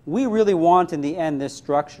we really want in the end this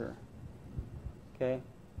structure, okay?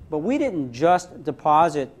 But we didn't just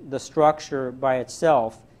deposit the structure by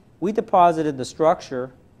itself. We deposited the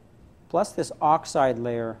structure plus this oxide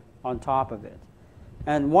layer on top of it.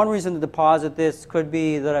 And one reason to deposit this could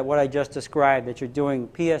be that what I just described, that you're doing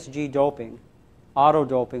PSG doping, auto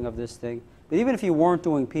doping of this thing. But even if you weren't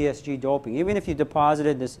doing PSG doping, even if you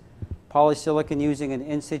deposited this polysilicon using an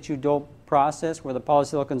in situ dope process where the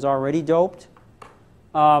polysilicon's already doped,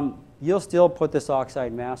 you'll still put this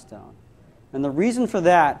oxide mask down. And the reason for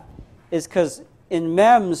that is because in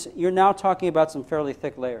MEMS, you're now talking about some fairly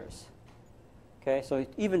thick layers. Okay, so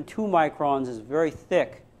even 2 microns is very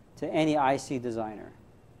thick to any IC designer.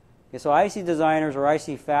 Okay, so IC designers or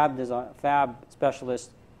IC fab specialists,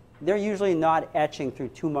 they're usually not etching through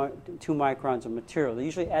 2 microns of material. They're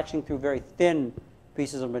usually etching through very thin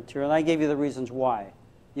pieces of material. And I gave you the reasons why.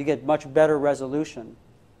 You get much better resolution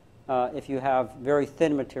if you have very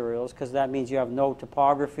thin materials, because that means you have no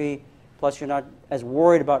topography, plus you're not as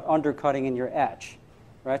worried about undercutting in your etch.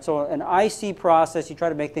 Right? So an IC process, you try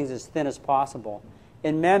to make things as thin as possible.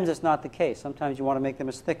 In MEMS, it's not the case. Sometimes you want to make them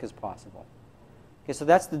as thick as possible. Okay, so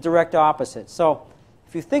that's the direct opposite. So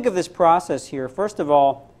if you think of this process here, first of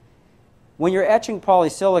all, when you're etching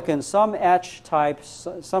polysilicon, some etch types,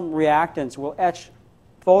 some reactants will etch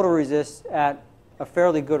photoresist at a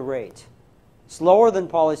fairly good rate. Slower than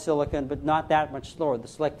polysilicon, but not that much slower. The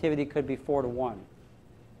selectivity could be 4 to 1.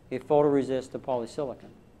 A photoresist to polysilicon.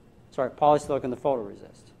 Sorry, polysilicon to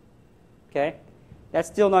photoresist. Okay? That's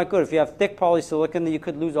still not good. If you have thick polysilicon, then you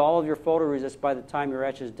could lose all of your photoresist by the time your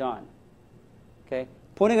etch is done. Okay?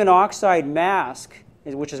 Putting an oxide mask,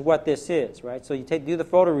 which is what this is, right? So you do the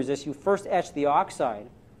photoresist, you first etch the oxide,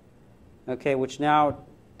 okay, which now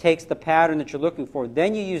takes the pattern that you're looking for.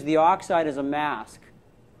 Then you use the oxide as a mask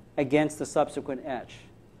against the subsequent etch.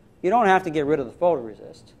 You don't have to get rid of the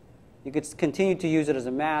photoresist. You could continue to use it as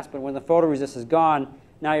a mask, but when the photoresist is gone,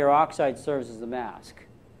 now your oxide serves as the mask.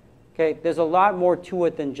 Okay, there's a lot more to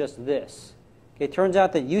it than just this. Okay, it turns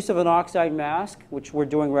out that use of an oxide mask, which we're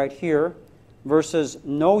doing right here, versus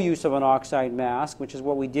no use of an oxide mask, which is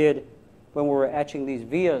what we did when we were etching these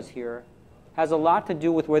vias here, has a lot to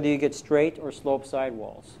do with whether you get straight or sloped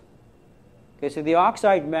sidewalls. Okay, so the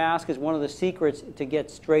oxide mask is one of the secrets to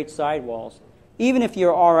get straight sidewalls, even if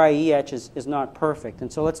your RIE etch is not perfect.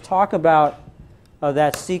 And so let's talk about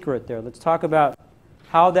that secret there. Let's talk about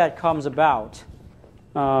how that comes about.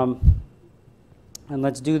 And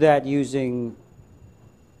let's do that using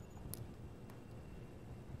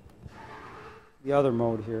the other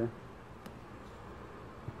mode here.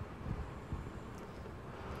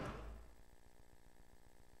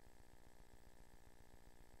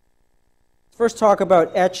 First talk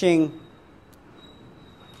about etching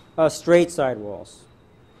straight sidewalls.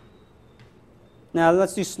 Now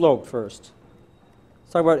let's do sloped first.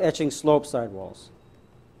 Let's talk about etching sloped sidewalls.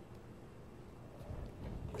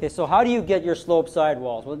 Okay, so how do you get your sloped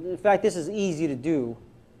sidewalls? Well, in fact, this is easy to do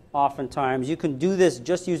oftentimes. You can do this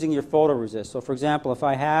just using your photoresist. So for example, if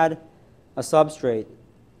I had a substrate,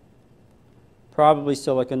 probably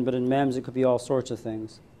silicon, but in MEMS it could be all sorts of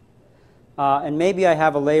things. And maybe I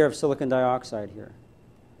have a layer of silicon dioxide here.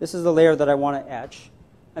 This is the layer that I want to etch.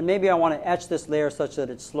 And maybe I want to etch this layer such that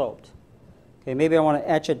it's sloped. Okay, maybe I want to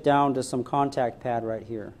etch it down to some contact pad right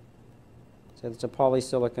here. So it's a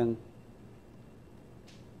polysilicon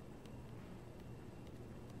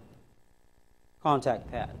contact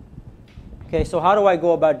pad. Okay, so how do I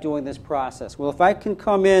go about doing this process? Well, if I can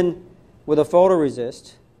come in with a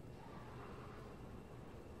photoresist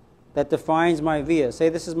that defines my via, say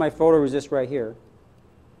this is my photoresist right here.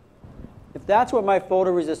 If that's what my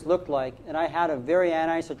photoresist looked like and I had a very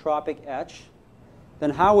anisotropic etch,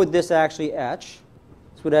 then how would this actually etch?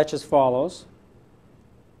 This would etch as follows.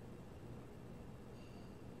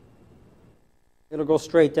 It'll go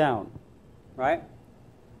straight down, right?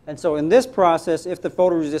 And so in this process, if the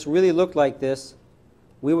photoresist really looked like this,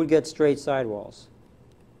 we would get straight sidewalls.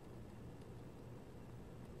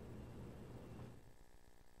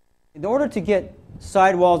 In order to get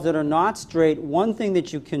sidewalls that are not straight, one thing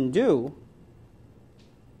that you can do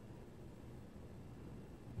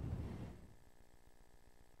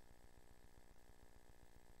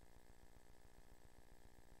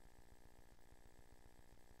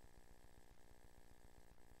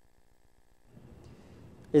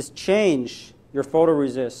is change your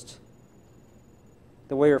photoresist,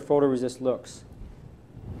 the way your photoresist looks.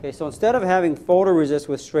 Okay, so instead of having photoresist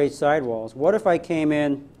with straight sidewalls, what if I came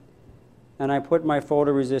in and I put my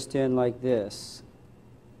photoresist in like this.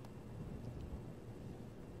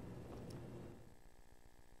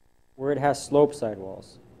 Where it has slope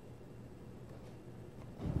sidewalls.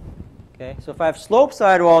 Okay, so if I have slope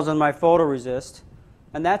sidewalls on my photoresist,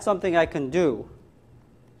 and that's something I can do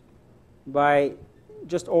by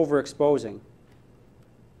just overexposing.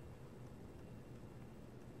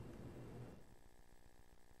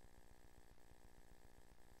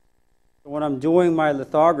 When I'm doing my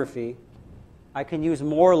lithography, I can use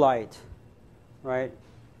more light, right,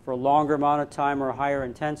 for a longer amount of time or a higher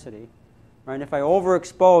intensity. Right? And if I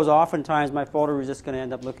overexpose, oftentimes my photoresist is going to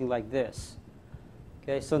end up looking like this.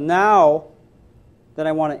 Okay, so now that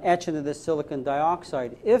I want to etch into this silicon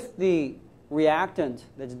dioxide, if the reactant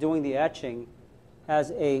that's doing the etching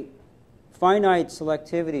has a finite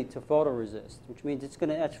selectivity to photoresist, which means it's going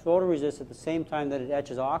to etch photoresist at the same time that it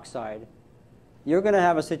etches oxide, you're going to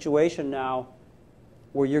have a situation now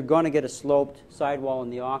where you're going to get a sloped sidewall in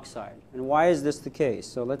the oxide. And why is this the case?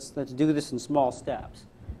 So let's do this in small steps.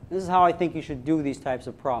 This is how I think you should do these types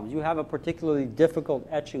of problems. You have a particularly difficult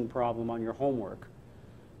etching problem on your homework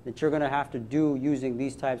that you're going to have to do using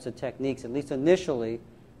these types of techniques, at least initially,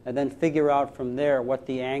 and then figure out from there what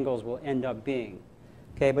the angles will end up being.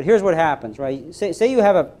 Okay, but here's what happens, right? Say you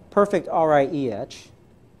have a perfect RIE etch.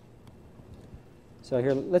 So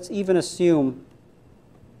here, let's even assume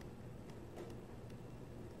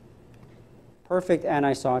perfect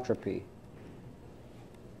anisotropy.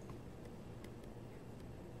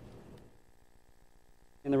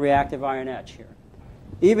 In the reactive ion etch here.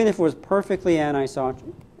 Even if it was perfectly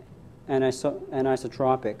anisotropic,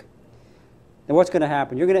 then what's going to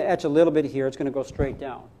happen? You're going to etch a little bit here. It's going to go straight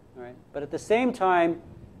down. Right? But at the same time,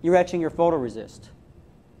 you're etching your photoresist.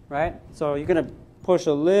 Right? So you're going to push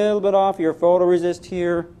a little bit off your photoresist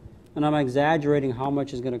here, and I'm exaggerating how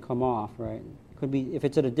much is going to come off. Right? It could be, if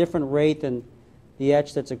it's at a different rate than the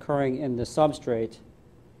etch that's occurring in the substrate,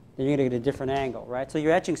 then you're going to get a different angle. Right? So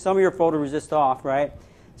you're etching some of your photoresist off. Right?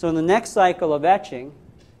 So in the next cycle of etching,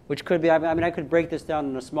 which could be, I mean, I could break this down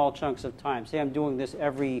into small chunks of time. Say I'm doing this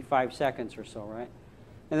every 5 seconds or so, right?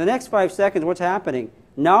 In the next 5 seconds, what's happening?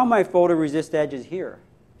 Now my photoresist edge is here,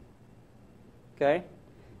 okay?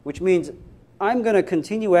 Which means I'm going to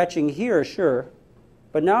continue etching here, sure,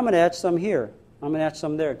 but now I'm going to etch some here. I'm going to etch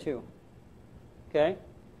some there too, okay?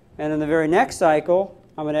 And in the very next cycle,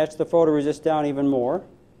 I'm going to etch the photoresist down even more,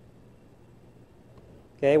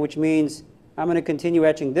 okay? Which means I'm going to continue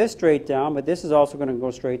etching this straight down, but this is also going to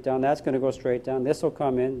go straight down. That's going to go straight down. This will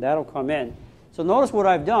come in. That'll come in. So notice what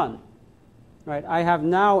I've done. Right? I have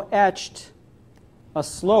now etched a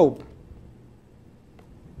slope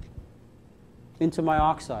into my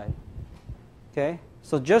oxide. Okay?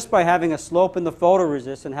 So just by having a slope in the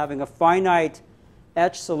photoresist and having a finite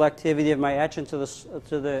etch selectivity of my etch into the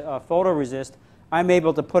photoresist, I'm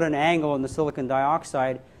able to put an angle in the silicon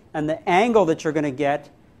dioxide. And the angle that you're going to get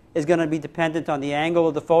is going to be dependent on the angle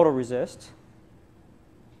of the photoresist.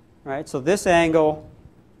 Right? So this angle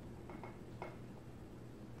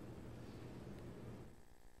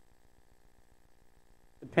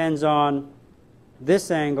depends on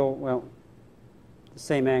this angle, well, the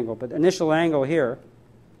same angle, but the initial angle here,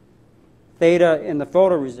 theta in the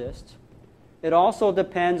photoresist. It also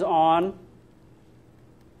depends on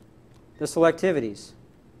the selectivities.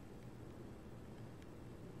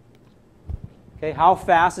 Okay, how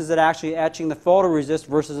fast is it actually etching the photoresist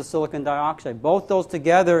versus the silicon dioxide? Both those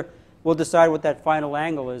together will decide what that final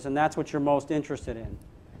angle is, and that's what you're most interested in.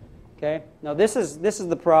 Okay? Now this is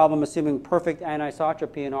the problem, assuming perfect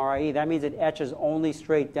anisotropy in RIE. That means it etches only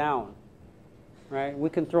straight down. Right? We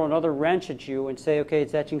can throw another wrench at you and say, okay,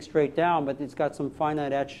 it's etching straight down, but it's got some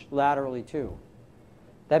finite etch laterally too.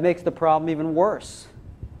 That makes the problem even worse.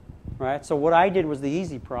 Right? So what I did was the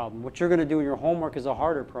easy problem. What you're going to do in your homework is a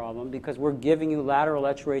harder problem because we're giving you lateral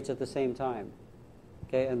etch rates at the same time.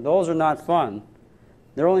 Okay? And those are not fun.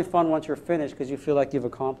 They're only fun once you're finished because you feel like you've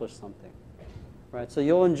accomplished something. Right? So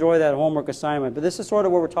you'll enjoy that homework assignment. But this is sort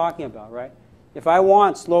of what we're talking about, right? If I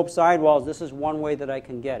want sloped sidewalls, this is one way that I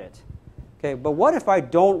can get it. Okay? But what if I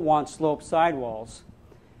don't want sloped sidewalls,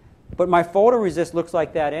 but my photoresist looks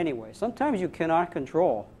like that anyway? Sometimes you cannot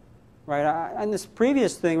control. Right? On this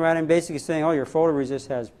previous thing, right, I'm basically saying, oh, your photoresist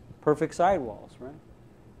has perfect sidewalls, right?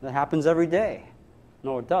 That happens every day.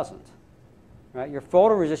 No, it doesn't. Right? Your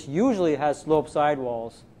photoresist usually has sloped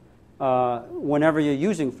sidewalls whenever you're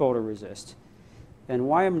using photoresist. And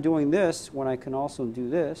why I'm doing this when I can also do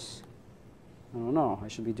this, I don't know. I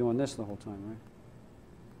should be doing this the whole time, right?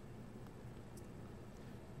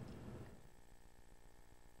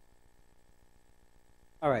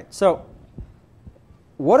 All right, so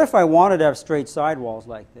what if I wanted to have straight sidewalls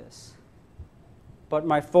like this? but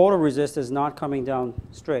my photoresist is not coming down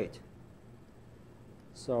straight.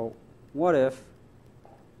 So what if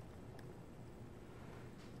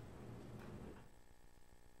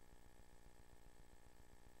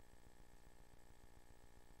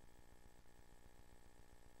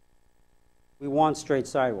we want straight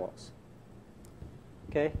sidewalls?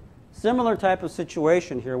 Okay? Similar type of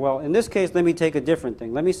situation here. Well, in this case, let me take a different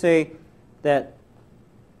thing. Let me say that,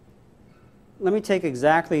 let me take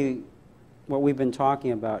exactly what we've been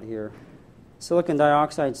talking about here. Silicon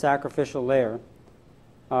dioxide sacrificial layer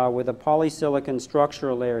with a polysilicon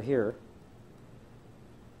structural layer here.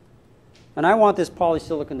 And I want this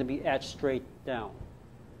polysilicon to be etched straight down.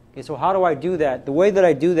 Okay, so how do I do that? The way that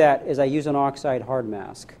I do that is I use an oxide hard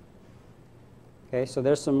mask. Okay, so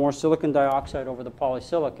there's some more silicon dioxide over the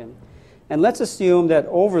polysilicon. And let's assume that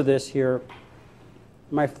over this here,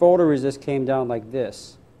 my photoresist came down like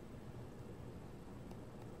this.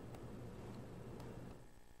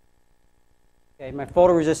 Okay, my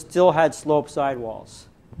photoresist still had sloped sidewalls.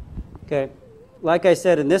 Okay, like I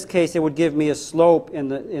said, in this case, it would give me a slope in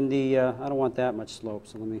the I don't want that much slope,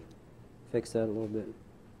 so let me fix that a little bit.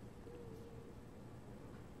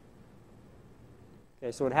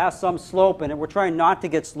 Okay, so it has some slope in it. We're trying not to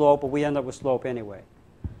get slope, but we end up with slope anyway.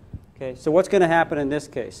 Okay, so what's going to happen in this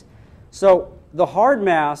case? So the hard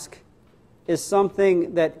mask is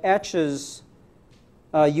something that etches,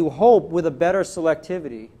 you hope, with a better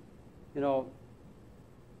selectivity. You know,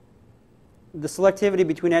 the selectivity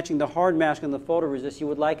between etching the hard mask and the photoresist, you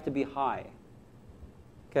would like to be high.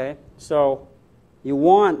 Okay, so you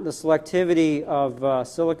want the selectivity of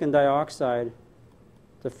silicon dioxide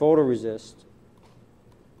to photoresist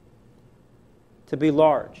to be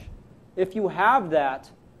large. If you have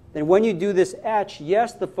that, then when you do this etch,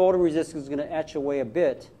 yes, the photoresist is going to etch away a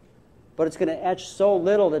bit, but it's going to etch so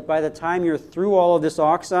little that by the time you're through all of this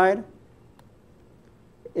oxide,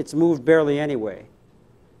 it's moved barely anywhere.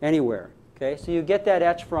 Okay, so you get that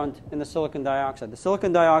etch front in the silicon dioxide. The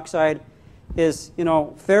silicon dioxide is, you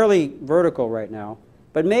know, fairly vertical right now,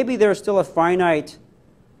 but maybe there's still a finite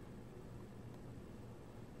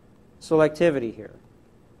selectivity here.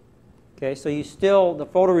 Okay, so you still, the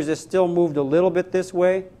photoresist still moved a little bit this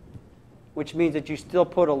way, which means that you still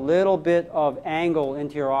put a little bit of angle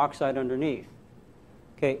into your oxide underneath.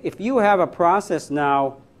 Okay, if you have a process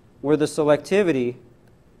now where the selectivity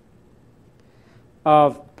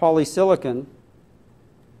of polysilicon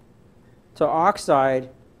to oxide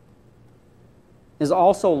is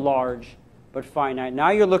also large but finite.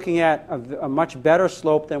 Now you're looking at a much better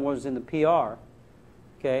slope than was in the PR.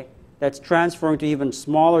 Okay, that's transferring to even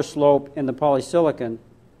smaller slope in the polysilicon,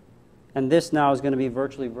 and this now is going to be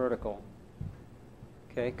virtually vertical.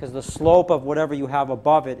 Okay, because the slope of whatever you have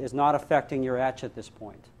above it is not affecting your etch at this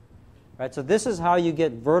point. Right, so this is how you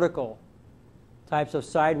get vertical types of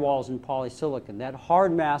sidewalls in polysilicon. That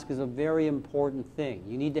hard mask is a very important thing.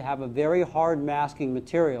 You need to have a very hard masking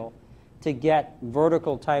material to get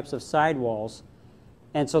vertical types of sidewalls,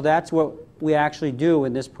 and so that's what we actually do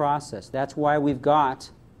in this process. That's why we've got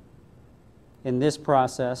in this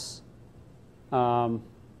process, a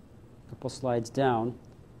couple slides down,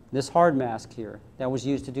 this hard mask here that was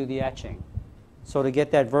used to do the etching, so to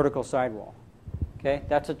get that vertical sidewall. Okay,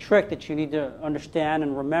 that's a trick that you need to understand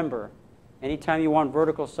and remember. Anytime you want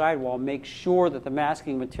vertical sidewall, make sure that the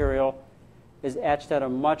masking material is etched at a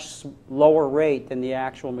much lower rate than the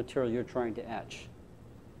actual material you're trying to etch.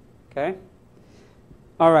 Okay?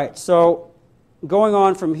 All right, so going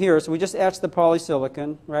on from here, so we just etched the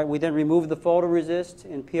polysilicon, right? We then removed the photoresist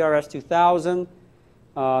in PRS 2000.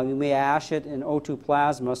 You may ash it in O2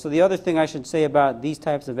 plasma. So the other thing I should say about these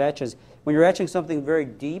types of etches, when you're etching something very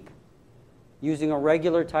deep, using a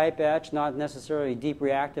regular type etch, not necessarily deep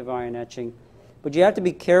reactive ion etching, but you have to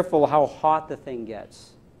be careful how hot the thing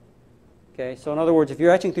gets. Okay, so in other words, if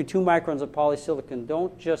you're etching through 2 microns of polysilicon,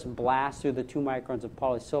 don't just blast through the 2 microns of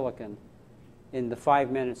polysilicon in the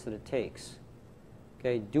 5 minutes that it takes.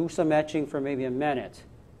 Okay, do some etching for maybe a minute,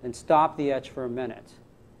 then stop the etch for a minute.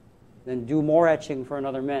 Then do more etching for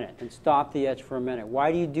another minute, and stop the etch for a minute.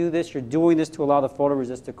 Why do you do this? You're doing this to allow the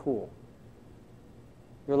photoresist to cool.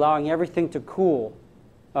 You're allowing everything to cool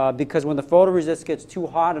because when the photoresist gets too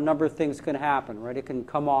hot, a number of things can happen, right? It can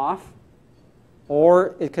come off,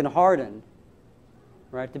 or it can harden,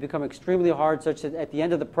 right? To become extremely hard such that at the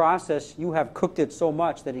end of the process, you have cooked it so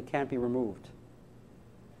much that it can't be removed.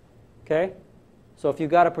 Okay? So if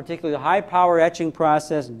you've got a particularly high power etching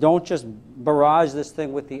process, don't just barrage this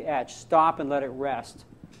thing with the etch. Stop and let it rest.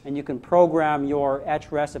 And you can program your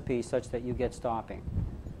etch recipe such that you get stopping.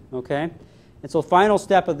 Okay? And so final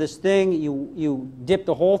step of this thing, you dip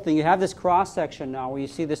the whole thing. You have this cross section now where you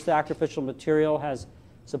see the sacrificial material has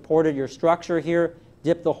supported your structure here.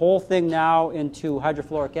 Dip the whole thing now into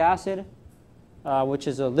hydrofluoric acid, which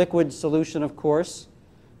is a liquid solution, of course.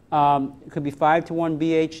 It could be 5:1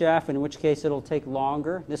 BHF, in which case it'll take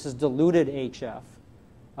longer. This is diluted HF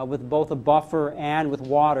with both a buffer and with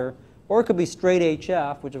water. Or it could be straight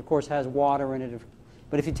HF, which of course has water in it.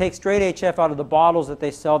 But if you take straight HF out of the bottles that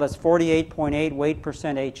they sell, that's 48.8 weight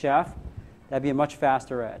percent HF. That'd be a much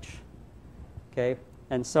faster etch. Okay?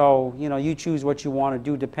 And so, you choose what you want to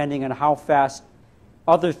do depending on how fast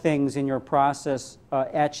other things in your process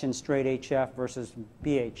etch in straight HF versus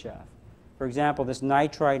BHF. For example, this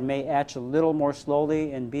nitride may etch a little more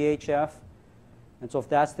slowly in BHF. And so if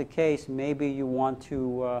that's the case, maybe you want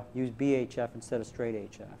to use BHF instead of straight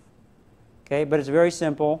HF. Okay? But it's very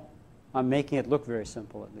simple. I'm making it look very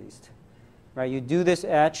simple, at least. Right? You do this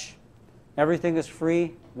etch. Everything is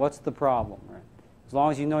free. What's the problem? Right? As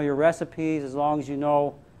long as you know your recipes, as long as you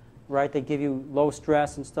know, right, they give you low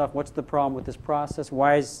stress and stuff, what's the problem with this process?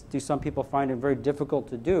 Why do some people find it very difficult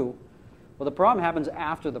to do? Well, the problem happens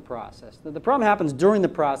after the process. The problem happens during the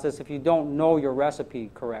process if you don't know your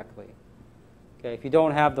recipe correctly. Okay? If you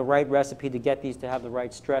don't have the right recipe to get these to have the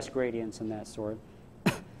right stress gradients and that sort.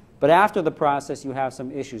 But after the process, you have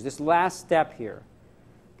some issues. This last step here.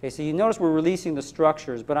 Okay, so you notice we're releasing the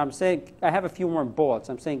structures, but I'm saying, I have a few more bullets.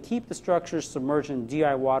 I'm saying keep the structures submerged in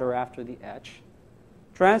DI water after the etch.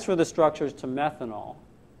 Transfer the structures to methanol.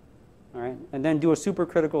 All right? And then do a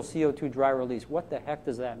supercritical CO2 dry release. What the heck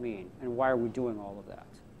does that mean? And why are we doing all of that?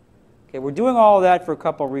 Okay, we're doing all of that for a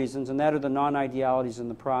couple of reasons, and that are the non-idealities in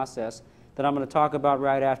the process that I'm going to talk about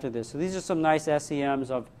right after this. So these are some nice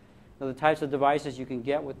SEMs of the types of devices you can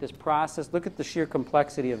get with this process. Look at the sheer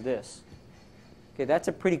complexity of this. Okay, that's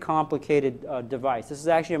a pretty complicated device. This is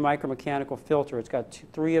actually a micromechanical filter. It's got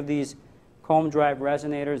three of these comb drive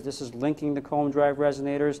resonators. This is linking the comb drive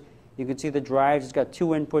resonators. You can see the drives. It's got 2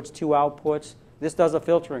 inputs, 2 outputs. This does a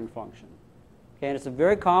filtering function. Okay, and it's a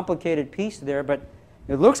very complicated piece there, but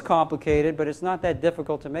it looks complicated, but it's not that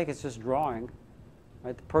difficult to make. It's just drawing.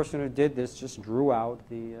 Right? The person who did this just drew out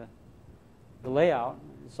the layout.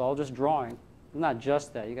 It's all just drawing. Not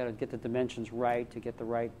just that. You've got to get the dimensions right to get the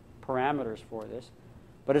right parameters for this.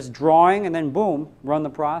 But it's drawing, and then boom, run the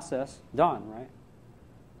process, done, right?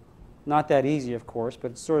 Not that easy, of course,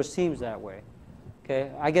 but it sort of seems that way. Okay.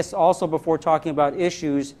 I guess also before talking about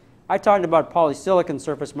issues, I talked about polysilicon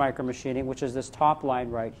surface micromachining, which is this top line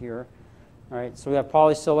right here. All right. So we have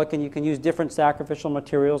polysilicon. You can use different sacrificial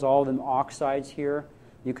materials, all of them oxides here.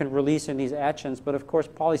 You can release in these etchants, but of course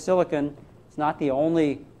polysilicon, it's not the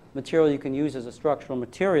only material you can use as a structural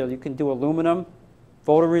material. You can do aluminum.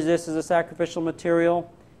 Photoresist is a sacrificial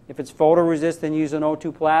material. If it's photoresist, then use an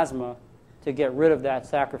O2 plasma to get rid of that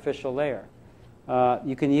sacrificial layer.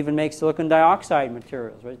 You can even make silicon dioxide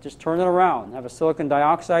materials. Right? Just turn it around. Have a silicon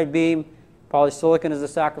dioxide beam. Polysilicon is a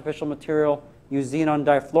sacrificial material. Use xenon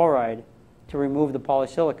difluoride to remove the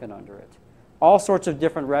polysilicon under it. All sorts of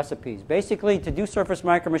different recipes. Basically, to do surface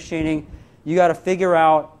micromachining, you got to figure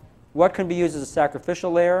out what can be used as a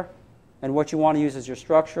sacrificial layer and what you want to use as your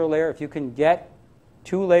structural layer. If you can get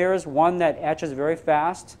 2 layers, one that etches very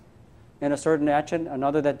fast in a certain etchant,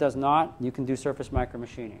 another that does not, you can do surface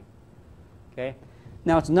micromachining. Okay?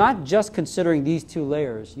 Now, it's not just considering these 2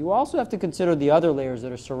 layers. You also have to consider the other layers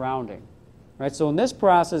that are surrounding. Right? So in this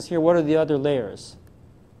process here, what are the other layers?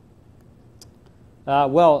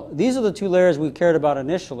 Well, these are the 2 layers we cared about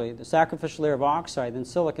initially, the sacrificial layer of oxide and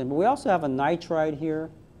silicon. But we also have a nitride here.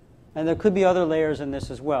 And there could be other layers in this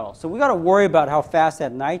as well. So we've got to worry about how fast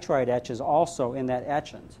that nitride etches also in that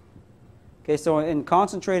etchant. Okay, so in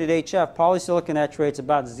concentrated HF, polysilicon etch rate's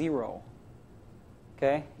about 0.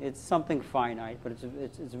 Okay, it's something finite, but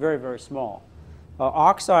it's very, very small.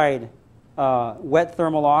 Oxide, wet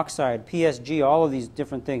thermal oxide, PSG, all of these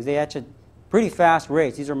different things, they etch at pretty fast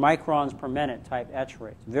rates. These are microns per minute type etch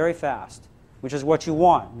rates, very fast, which is what you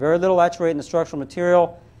want. Very little etch rate in the structural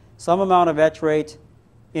material, some amount of etch rate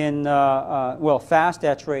in, well, fast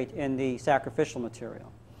etch rate in the sacrificial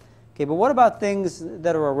material. Okay, but what about things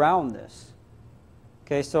that are around this?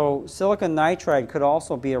 Okay, so silicon nitride could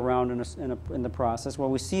also be around in the process. Well,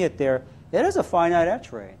 we see it there. It has a finite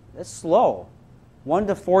etch rate. It's slow. 1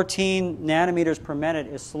 to 14 nanometers per minute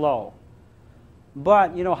is slow.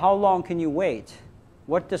 But, you know, how long can you wait?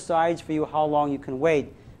 What decides for you how long you can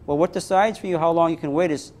wait? Well, what decides for you how long you can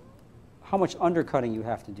wait is how much undercutting you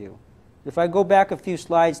have to do. If I go back a few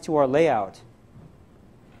slides to our layout,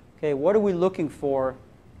 okay, what are we looking for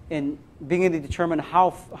in being able to determine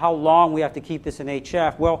how long we have to keep this in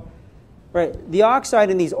HF? Well, Right, the oxide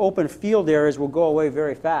in these open field areas will go away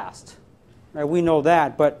very fast. Right, we know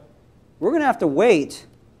that, but we're going to have to wait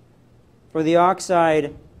for the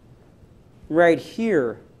oxide right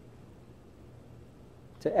here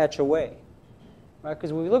to etch away. Right,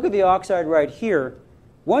 because when we look at the oxide right here,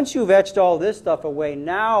 once you've etched all this stuff away,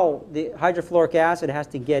 now the hydrofluoric acid has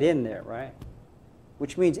to get in there, right?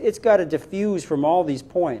 Which means it's got to diffuse from all these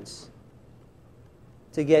points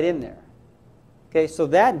to get in there. Okay, so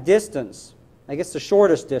that distance, I guess the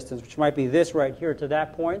shortest distance, which might be this right here to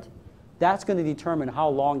that point, that's going to determine how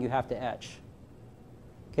long you have to etch.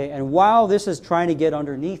 Okay, and while this is trying to get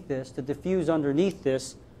underneath this, to diffuse underneath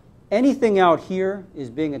this, anything out here is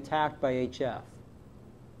being attacked by HF.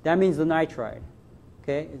 That means the nitride.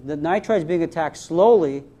 Okay, the nitride is being attacked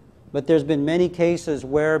slowly, but there's been many cases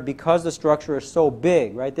where, because the structure is so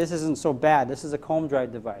big, right, this isn't so bad. This is a comb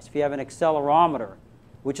drive device. If you have an accelerometer,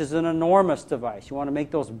 which is an enormous device, you want to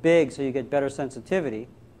make those big so you get better sensitivity,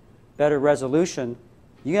 better resolution,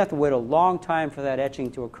 you have to wait a long time for that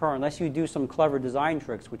etching to occur, unless you do some clever design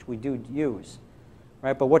tricks, which we do use.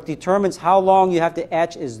 Right? But what determines how long you have to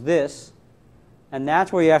etch is this, and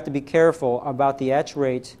that's where you have to be careful about the etch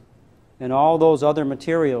rate and all those other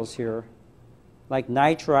materials here, like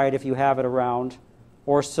nitride if you have it around,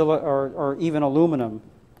 or even aluminum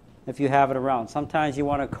if you have it around. Sometimes you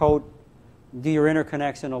want to do your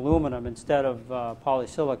interconnects in aluminum instead of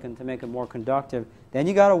polysilicon to make it more conductive. Then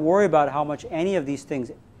you got to worry about how fast any of these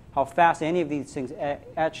things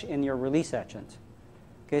etch in your release etchant.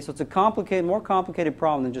 Okay, so it's a more complicated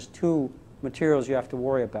problem than just two materials you have to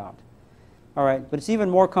worry about. All right, but it's even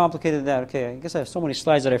more complicated than that. Okay, I guess I have so many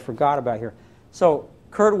slides that I forgot about here. So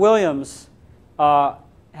Kurt Williams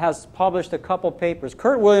has published a couple papers.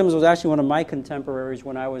 Kurt Williams was actually one of my contemporaries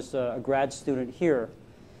when I was a grad student here.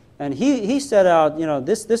 And he set out, you know,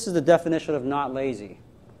 this is the definition of not lazy,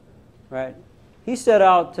 right? He set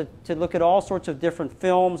out to look at all sorts of different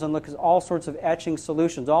films and look at all sorts of etching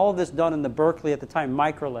solutions. All of this done in the Berkeley, at the time,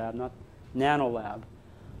 Microlab, not Nanolab.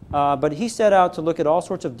 But he set out to look at all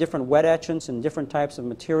sorts of different wet etchants and different types of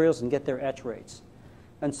materials and get their etch rates.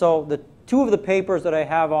 And so the two of the papers that I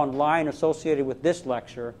have online associated with this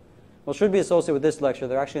lecture, well, should be associated with this lecture.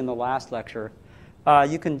 They're actually in the last lecture.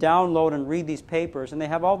 You can download and read these papers, and they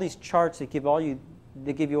have all these charts that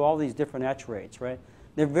give you all these different etch rates, right?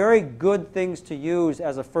 They're very good things to use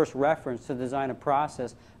as a first reference to design a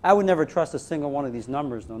process. I would never trust a single one of these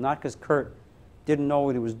numbers, though, not because Kurt didn't know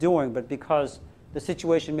what he was doing, but because the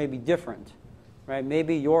situation may be different, right?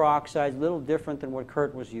 Maybe your oxide's a little different than what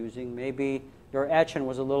Kurt was using. Maybe your etchant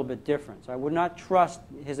was a little bit different. So I would not trust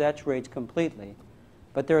his etch rates completely,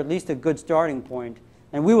 but they're at least a good starting point.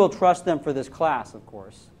 And we will trust them for this class, of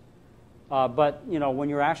course. But you know, when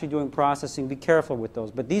you're actually doing processing, be careful with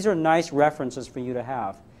those. But these are nice references for you to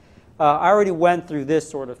have. I already went through this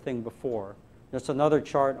sort of thing before. There's another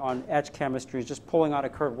chart on etch chemistries, just pulling out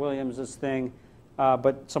of Kurt Williams' thing,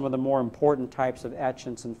 but some of the more important types of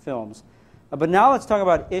etchants and films. But now let's talk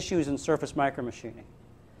about issues in surface micromachining.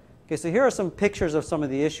 Okay, so here are some pictures of some of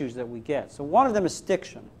the issues that we get. So one of them is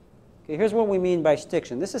stiction. Okay, here's what we mean by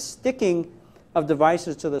stiction. This is sticking of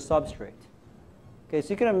devices to the substrate. Okay,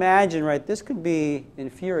 so you can imagine, right, this could be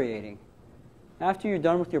infuriating. After you're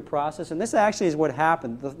done with your process, and this actually is what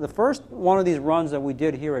happened. The first one of these runs that we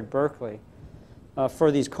did here at Berkeley for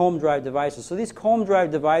these comb drive devices. So these comb drive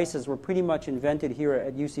devices were pretty much invented here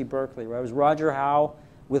at UC Berkeley, right? It was Roger Howe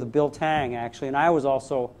with Bill Tang, actually, and I was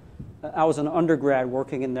an undergrad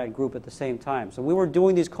working in that group at the same time. So we were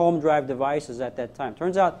doing these comb drive devices at that time.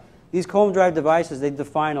 Turns out these comb drive devices, they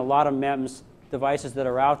define a lot of MEMS devices that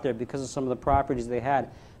are out there because of some of the properties they had.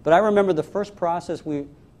 But I remember the first process we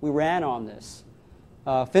ran on this.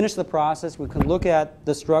 Finished the process, we could look at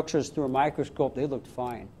the structures through a microscope. They looked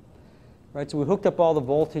fine. Right? So we hooked up all the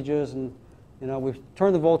voltages, and you know, we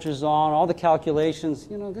turned the voltages on, all the calculations.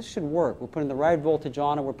 You know, this should work. We're putting the right voltage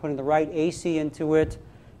on it. We're putting the right AC into it.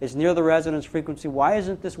 It's near the resonance frequency. Why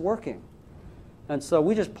isn't this working? And so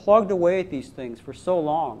we just plugged away at these things for so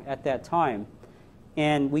long at that time.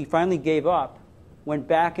 And we finally gave up, went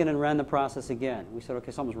back in and ran the process again. We said,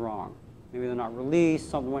 okay, something's wrong. Maybe they're not released,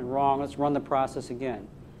 something went wrong, let's run the process again.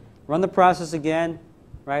 Run the process again,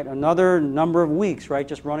 right? Another number of weeks, right,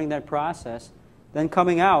 just running that process. Then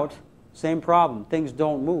coming out, same problem, things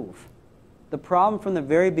don't move. The problem from the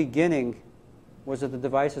very beginning was that the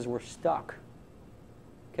devices were stuck.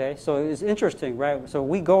 Okay, so it's interesting, right? So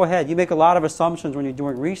we go ahead, you make a lot of assumptions when you're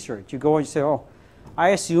doing research. You go and you say, oh, I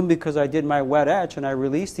assume because I did my wet etch and I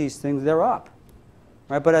released these things, they're up.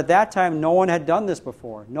 Right? But at that time, no one had done this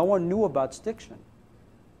before. No one knew about stiction.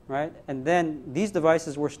 Right? And then these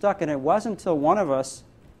devices were stuck, and it wasn't until one of us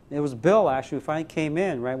It was Bill, actually, who finally came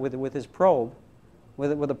in, right, with his probe,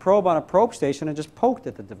 with a probe on a probe station and just poked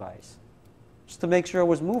at the device, just to make sure it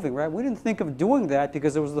was moving, right? We didn't think of doing that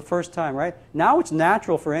because it was the first time, right? Now it's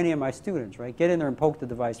natural for any of my students, right? Get in there and poke the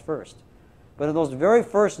device first. But in those very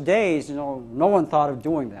first days, you know, no one thought of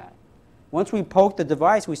doing that. Once we poked the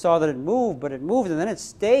device, we saw that it moved, but it moved and then it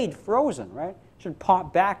stayed frozen, right? It should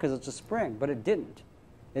pop back because it's a spring, but it didn't.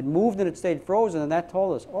 It moved and it stayed frozen, and that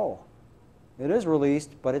told us, oh, it is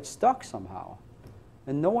released, but it's stuck somehow.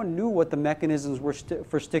 And no one knew what the mechanisms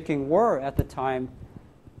for sticking were at the time,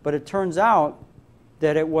 but it turns out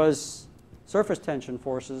that it was surface tension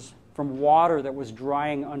forces from water that was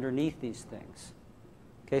drying underneath these things.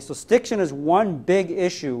 Okay, so stiction is one big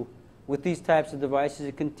issue with these types of devices.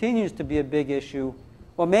 It continues to be a big issue,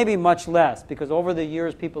 well, maybe much less, because over the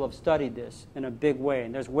years people have studied this in a big way,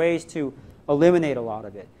 and there's ways to eliminate a lot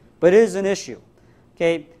of it. But it is an issue.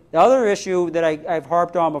 Okay, the other issue that I've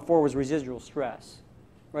harped on before was residual stress.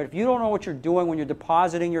 Right? If you don't know what you're doing when you're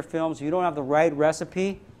depositing your films, you don't have the right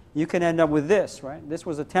recipe, you can end up with this. Right? This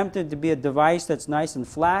was attempted to be a device that's nice and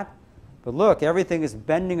flat, but look, everything is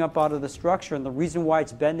bending up out of the structure, and the reason why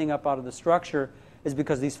it's bending up out of the structure is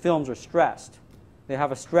because these films are stressed. They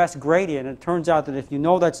have a stress gradient, and it turns out that if you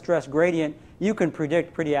know that stress gradient, you can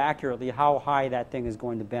predict pretty accurately how high that thing is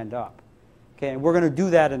going to bend up. Okay, and we're going to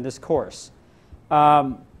do that in this course.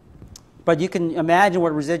 But you can imagine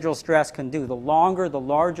what residual stress can do. The longer, the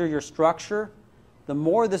larger your structure, the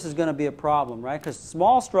more this is going to be a problem, right? Because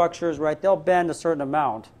small structures, right, they'll bend a certain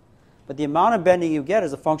amount, but the amount of bending you get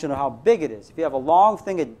is a function of how big it is. If you have a long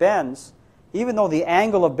thing, it bends. Even though the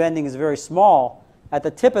angle of bending is very small, at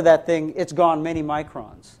the tip of that thing, it's gone many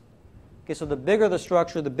microns. Okay, so the bigger the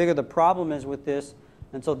structure, the bigger the problem is with this.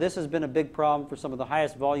 And so this has been a big problem for some of the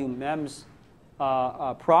highest volume MEMS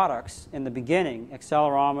products in the beginning,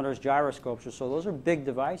 accelerometers, gyroscopes, or so. Those are big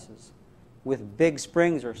devices with big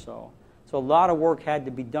springs or so. So a lot of work had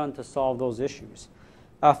to be done to solve those issues.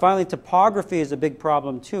 Finally, topography is a big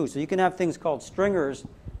problem too. So you can have things called stringers.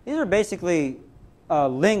 These are basically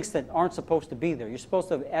links that aren't supposed to be there. You're supposed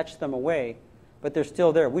to have etched them away, but they're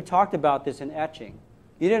still there. We talked about this in etching.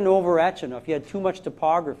 You didn't over-etch enough. You had too much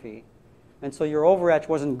topography, and so your over-etch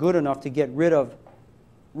wasn't good enough to get rid of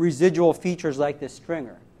residual features like this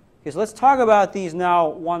stringer. Okay, so let's talk about these now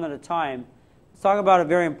one at a time. Let's talk about a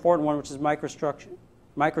very important one, which is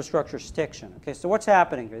microstructure stiction. Okay, so what's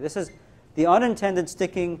happening here? This is the unintended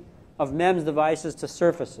sticking of MEMS devices to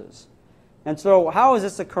surfaces. And so how is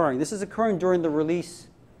this occurring? This is occurring during the release.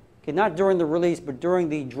 Okay, not during the release, but during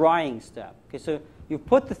the drying step. Okay, so you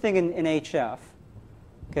put the thing in HF.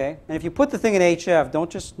 Okay, and if you put the thing in HF, don't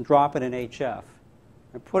just drop it in HF.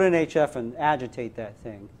 And put it in HF and agitate that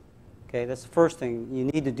thing. Okay, that's the first thing you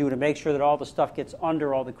need to do to make sure that all the stuff gets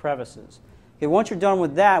under all the crevices. Okay, once you're done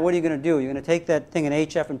with that, what are you going to do? You're going to take that thing in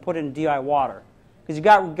HF and put it in DI water. Because you've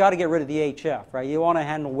got to get rid of the HF, right? You want to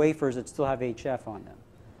handle wafers that still have HF on them.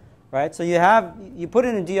 Right? So you put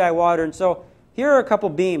it in DI water, and so here are a couple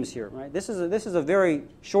beams here, right? This is a very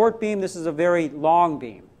short beam, this is a very long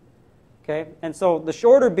beam. Okay? And so the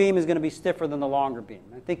shorter beam is going to be stiffer than the longer beam.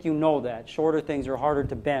 I think you know that. Shorter things are harder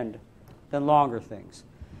to bend than longer things.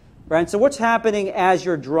 Right? So what's happening as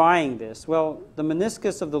you're drying this? Well, the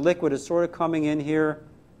meniscus of the liquid is sort of coming in here.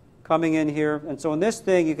 And so in this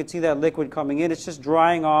thing, you can see that liquid coming in. It's just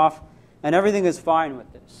drying off, and everything is fine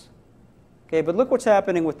with this. Okay, but look what's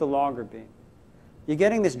happening with the longer beam. You're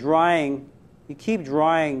getting this drying. You keep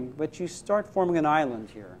drying, but you start forming an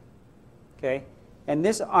island here. Okay? And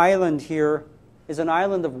this island here is an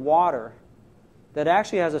island of water that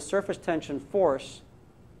actually has a surface tension force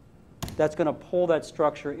that's going to pull that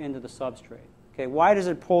structure into the substrate. Okay, why does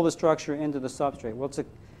it pull the structure into the substrate? Well, it's a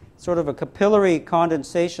sort of a capillary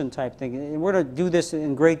condensation type thing. And we're going to do this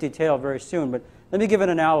in great detail very soon, but let me give an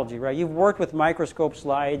analogy, right? You've worked with microscope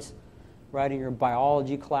slides, right, in your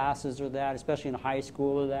biology classes or that, especially in high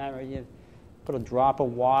school or that, right? You put a drop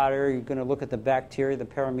of water, you're going to look at the bacteria, the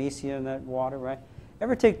paramecia in that water, right?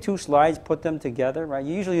 Ever take two slides, put them together, right?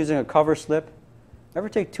 You're usually using a cover slip. Ever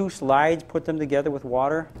take two slides, put them together with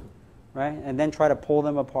water, right? And then try to pull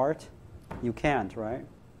them apart? You can't, right?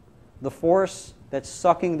 The force that's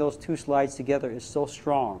sucking those two slides together is so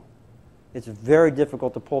strong, it's very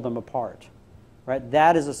difficult to pull them apart, right?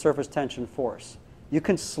 That is a surface tension force. You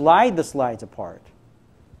can slide the slides apart,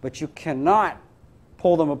 but you cannot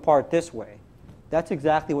pull them apart this way. That's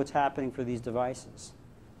exactly what's happening for these devices.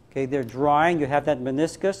 Okay, they're drying, you have that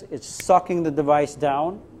meniscus, it's sucking the device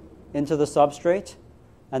down into the substrate,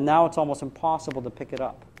 and now it's almost impossible to pick it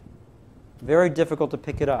up. Very difficult to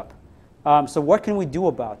pick it up. So what can we do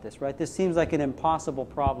about this, right? This seems like an impossible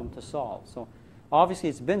problem to solve. So Obviously,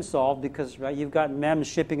 it's been solved because right, you've got MEMS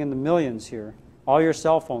shipping in the millions here. All your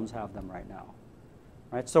cell phones have them right now.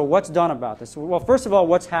 Right? So what's done about this? Well, first of all,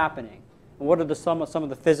 what's happening? And what are some of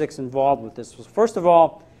the physics involved with this? First of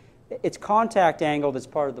all, it's contact angle that's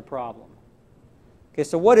part of the problem. Okay,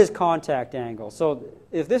 so what is contact angle? So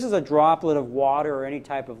if this is a droplet of water or any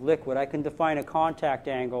type of liquid, I can define a contact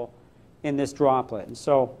angle in this droplet. And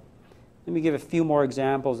so let me give a few more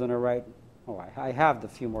examples and I have the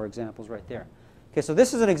few more examples right there. Okay, so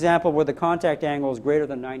this is an example where the contact angle is greater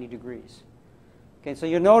than 90 degrees. Okay, so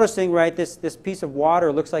you're noticing, right, this piece of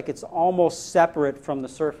water looks like it's almost separate from the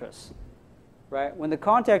surface. Right? When the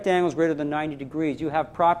contact angle is greater than 90 degrees, you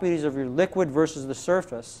have properties of your liquid versus the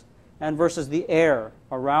surface and versus the air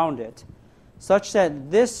around it, such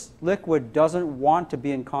that this liquid doesn't want to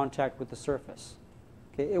be in contact with the surface.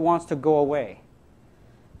 Okay? It wants to go away.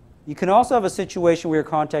 You can also have a situation where your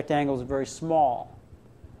contact angle is very small.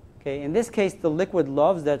 Okay? In this case, the liquid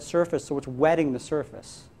loves that surface, so it's wetting the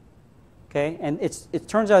surface. Okay? And it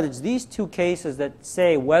turns out it's these two cases that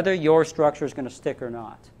say whether your structure is going to stick or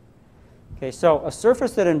not. Okay, so a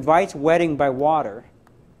surface that invites wetting by water,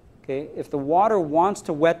 okay, if the water wants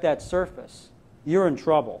to wet that surface, you're in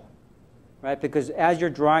trouble, right? Because as you're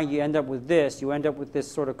drying, you end up with this. You end up with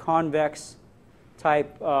this sort of convex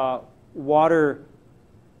type water,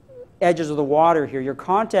 edges of the water here. Your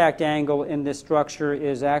contact angle in this structure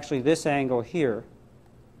is actually this angle here.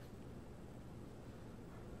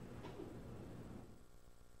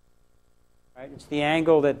 Right? It's the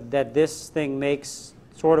angle that this thing makes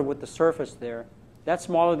sort of with the surface there. That's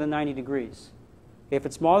smaller than 90 degrees. If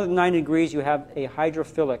it's smaller than 90 degrees, you have a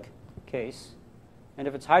hydrophilic case. And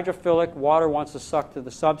if it's hydrophilic, water wants to suck to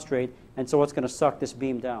the substrate, and so it's going to suck this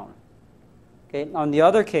beam down. Okay? On the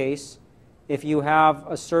other case, if you have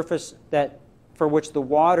a surface for which the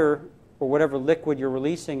water, or whatever liquid you're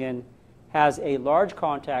releasing in, has a large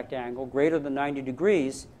contact angle greater than 90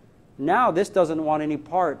 degrees, now this doesn't want any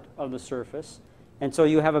part of the surface. And so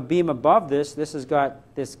you have a beam above this. This has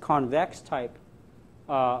got this convex type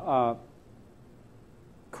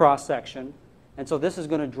cross-section. And so this is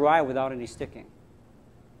going to dry without any sticking.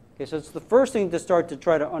 Okay, so it's the first thing to start to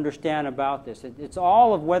try to understand about this. It's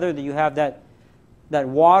all of whether you have that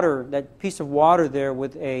piece of water there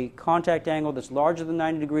with a contact angle that's larger than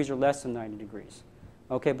 90 degrees or less than 90 degrees.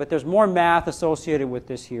 Okay, but there's more math associated with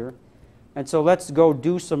this here. And so let's go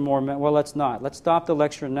do some more math. Well, let's not. Let's stop the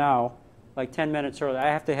lecture now. Like 10 minutes early. I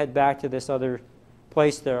have to head back to this other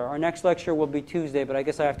place there. Our next lecture will be Tuesday, but I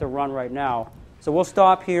guess I have to run right now. So we'll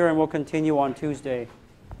stop here and we'll continue on Tuesday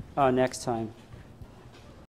next time.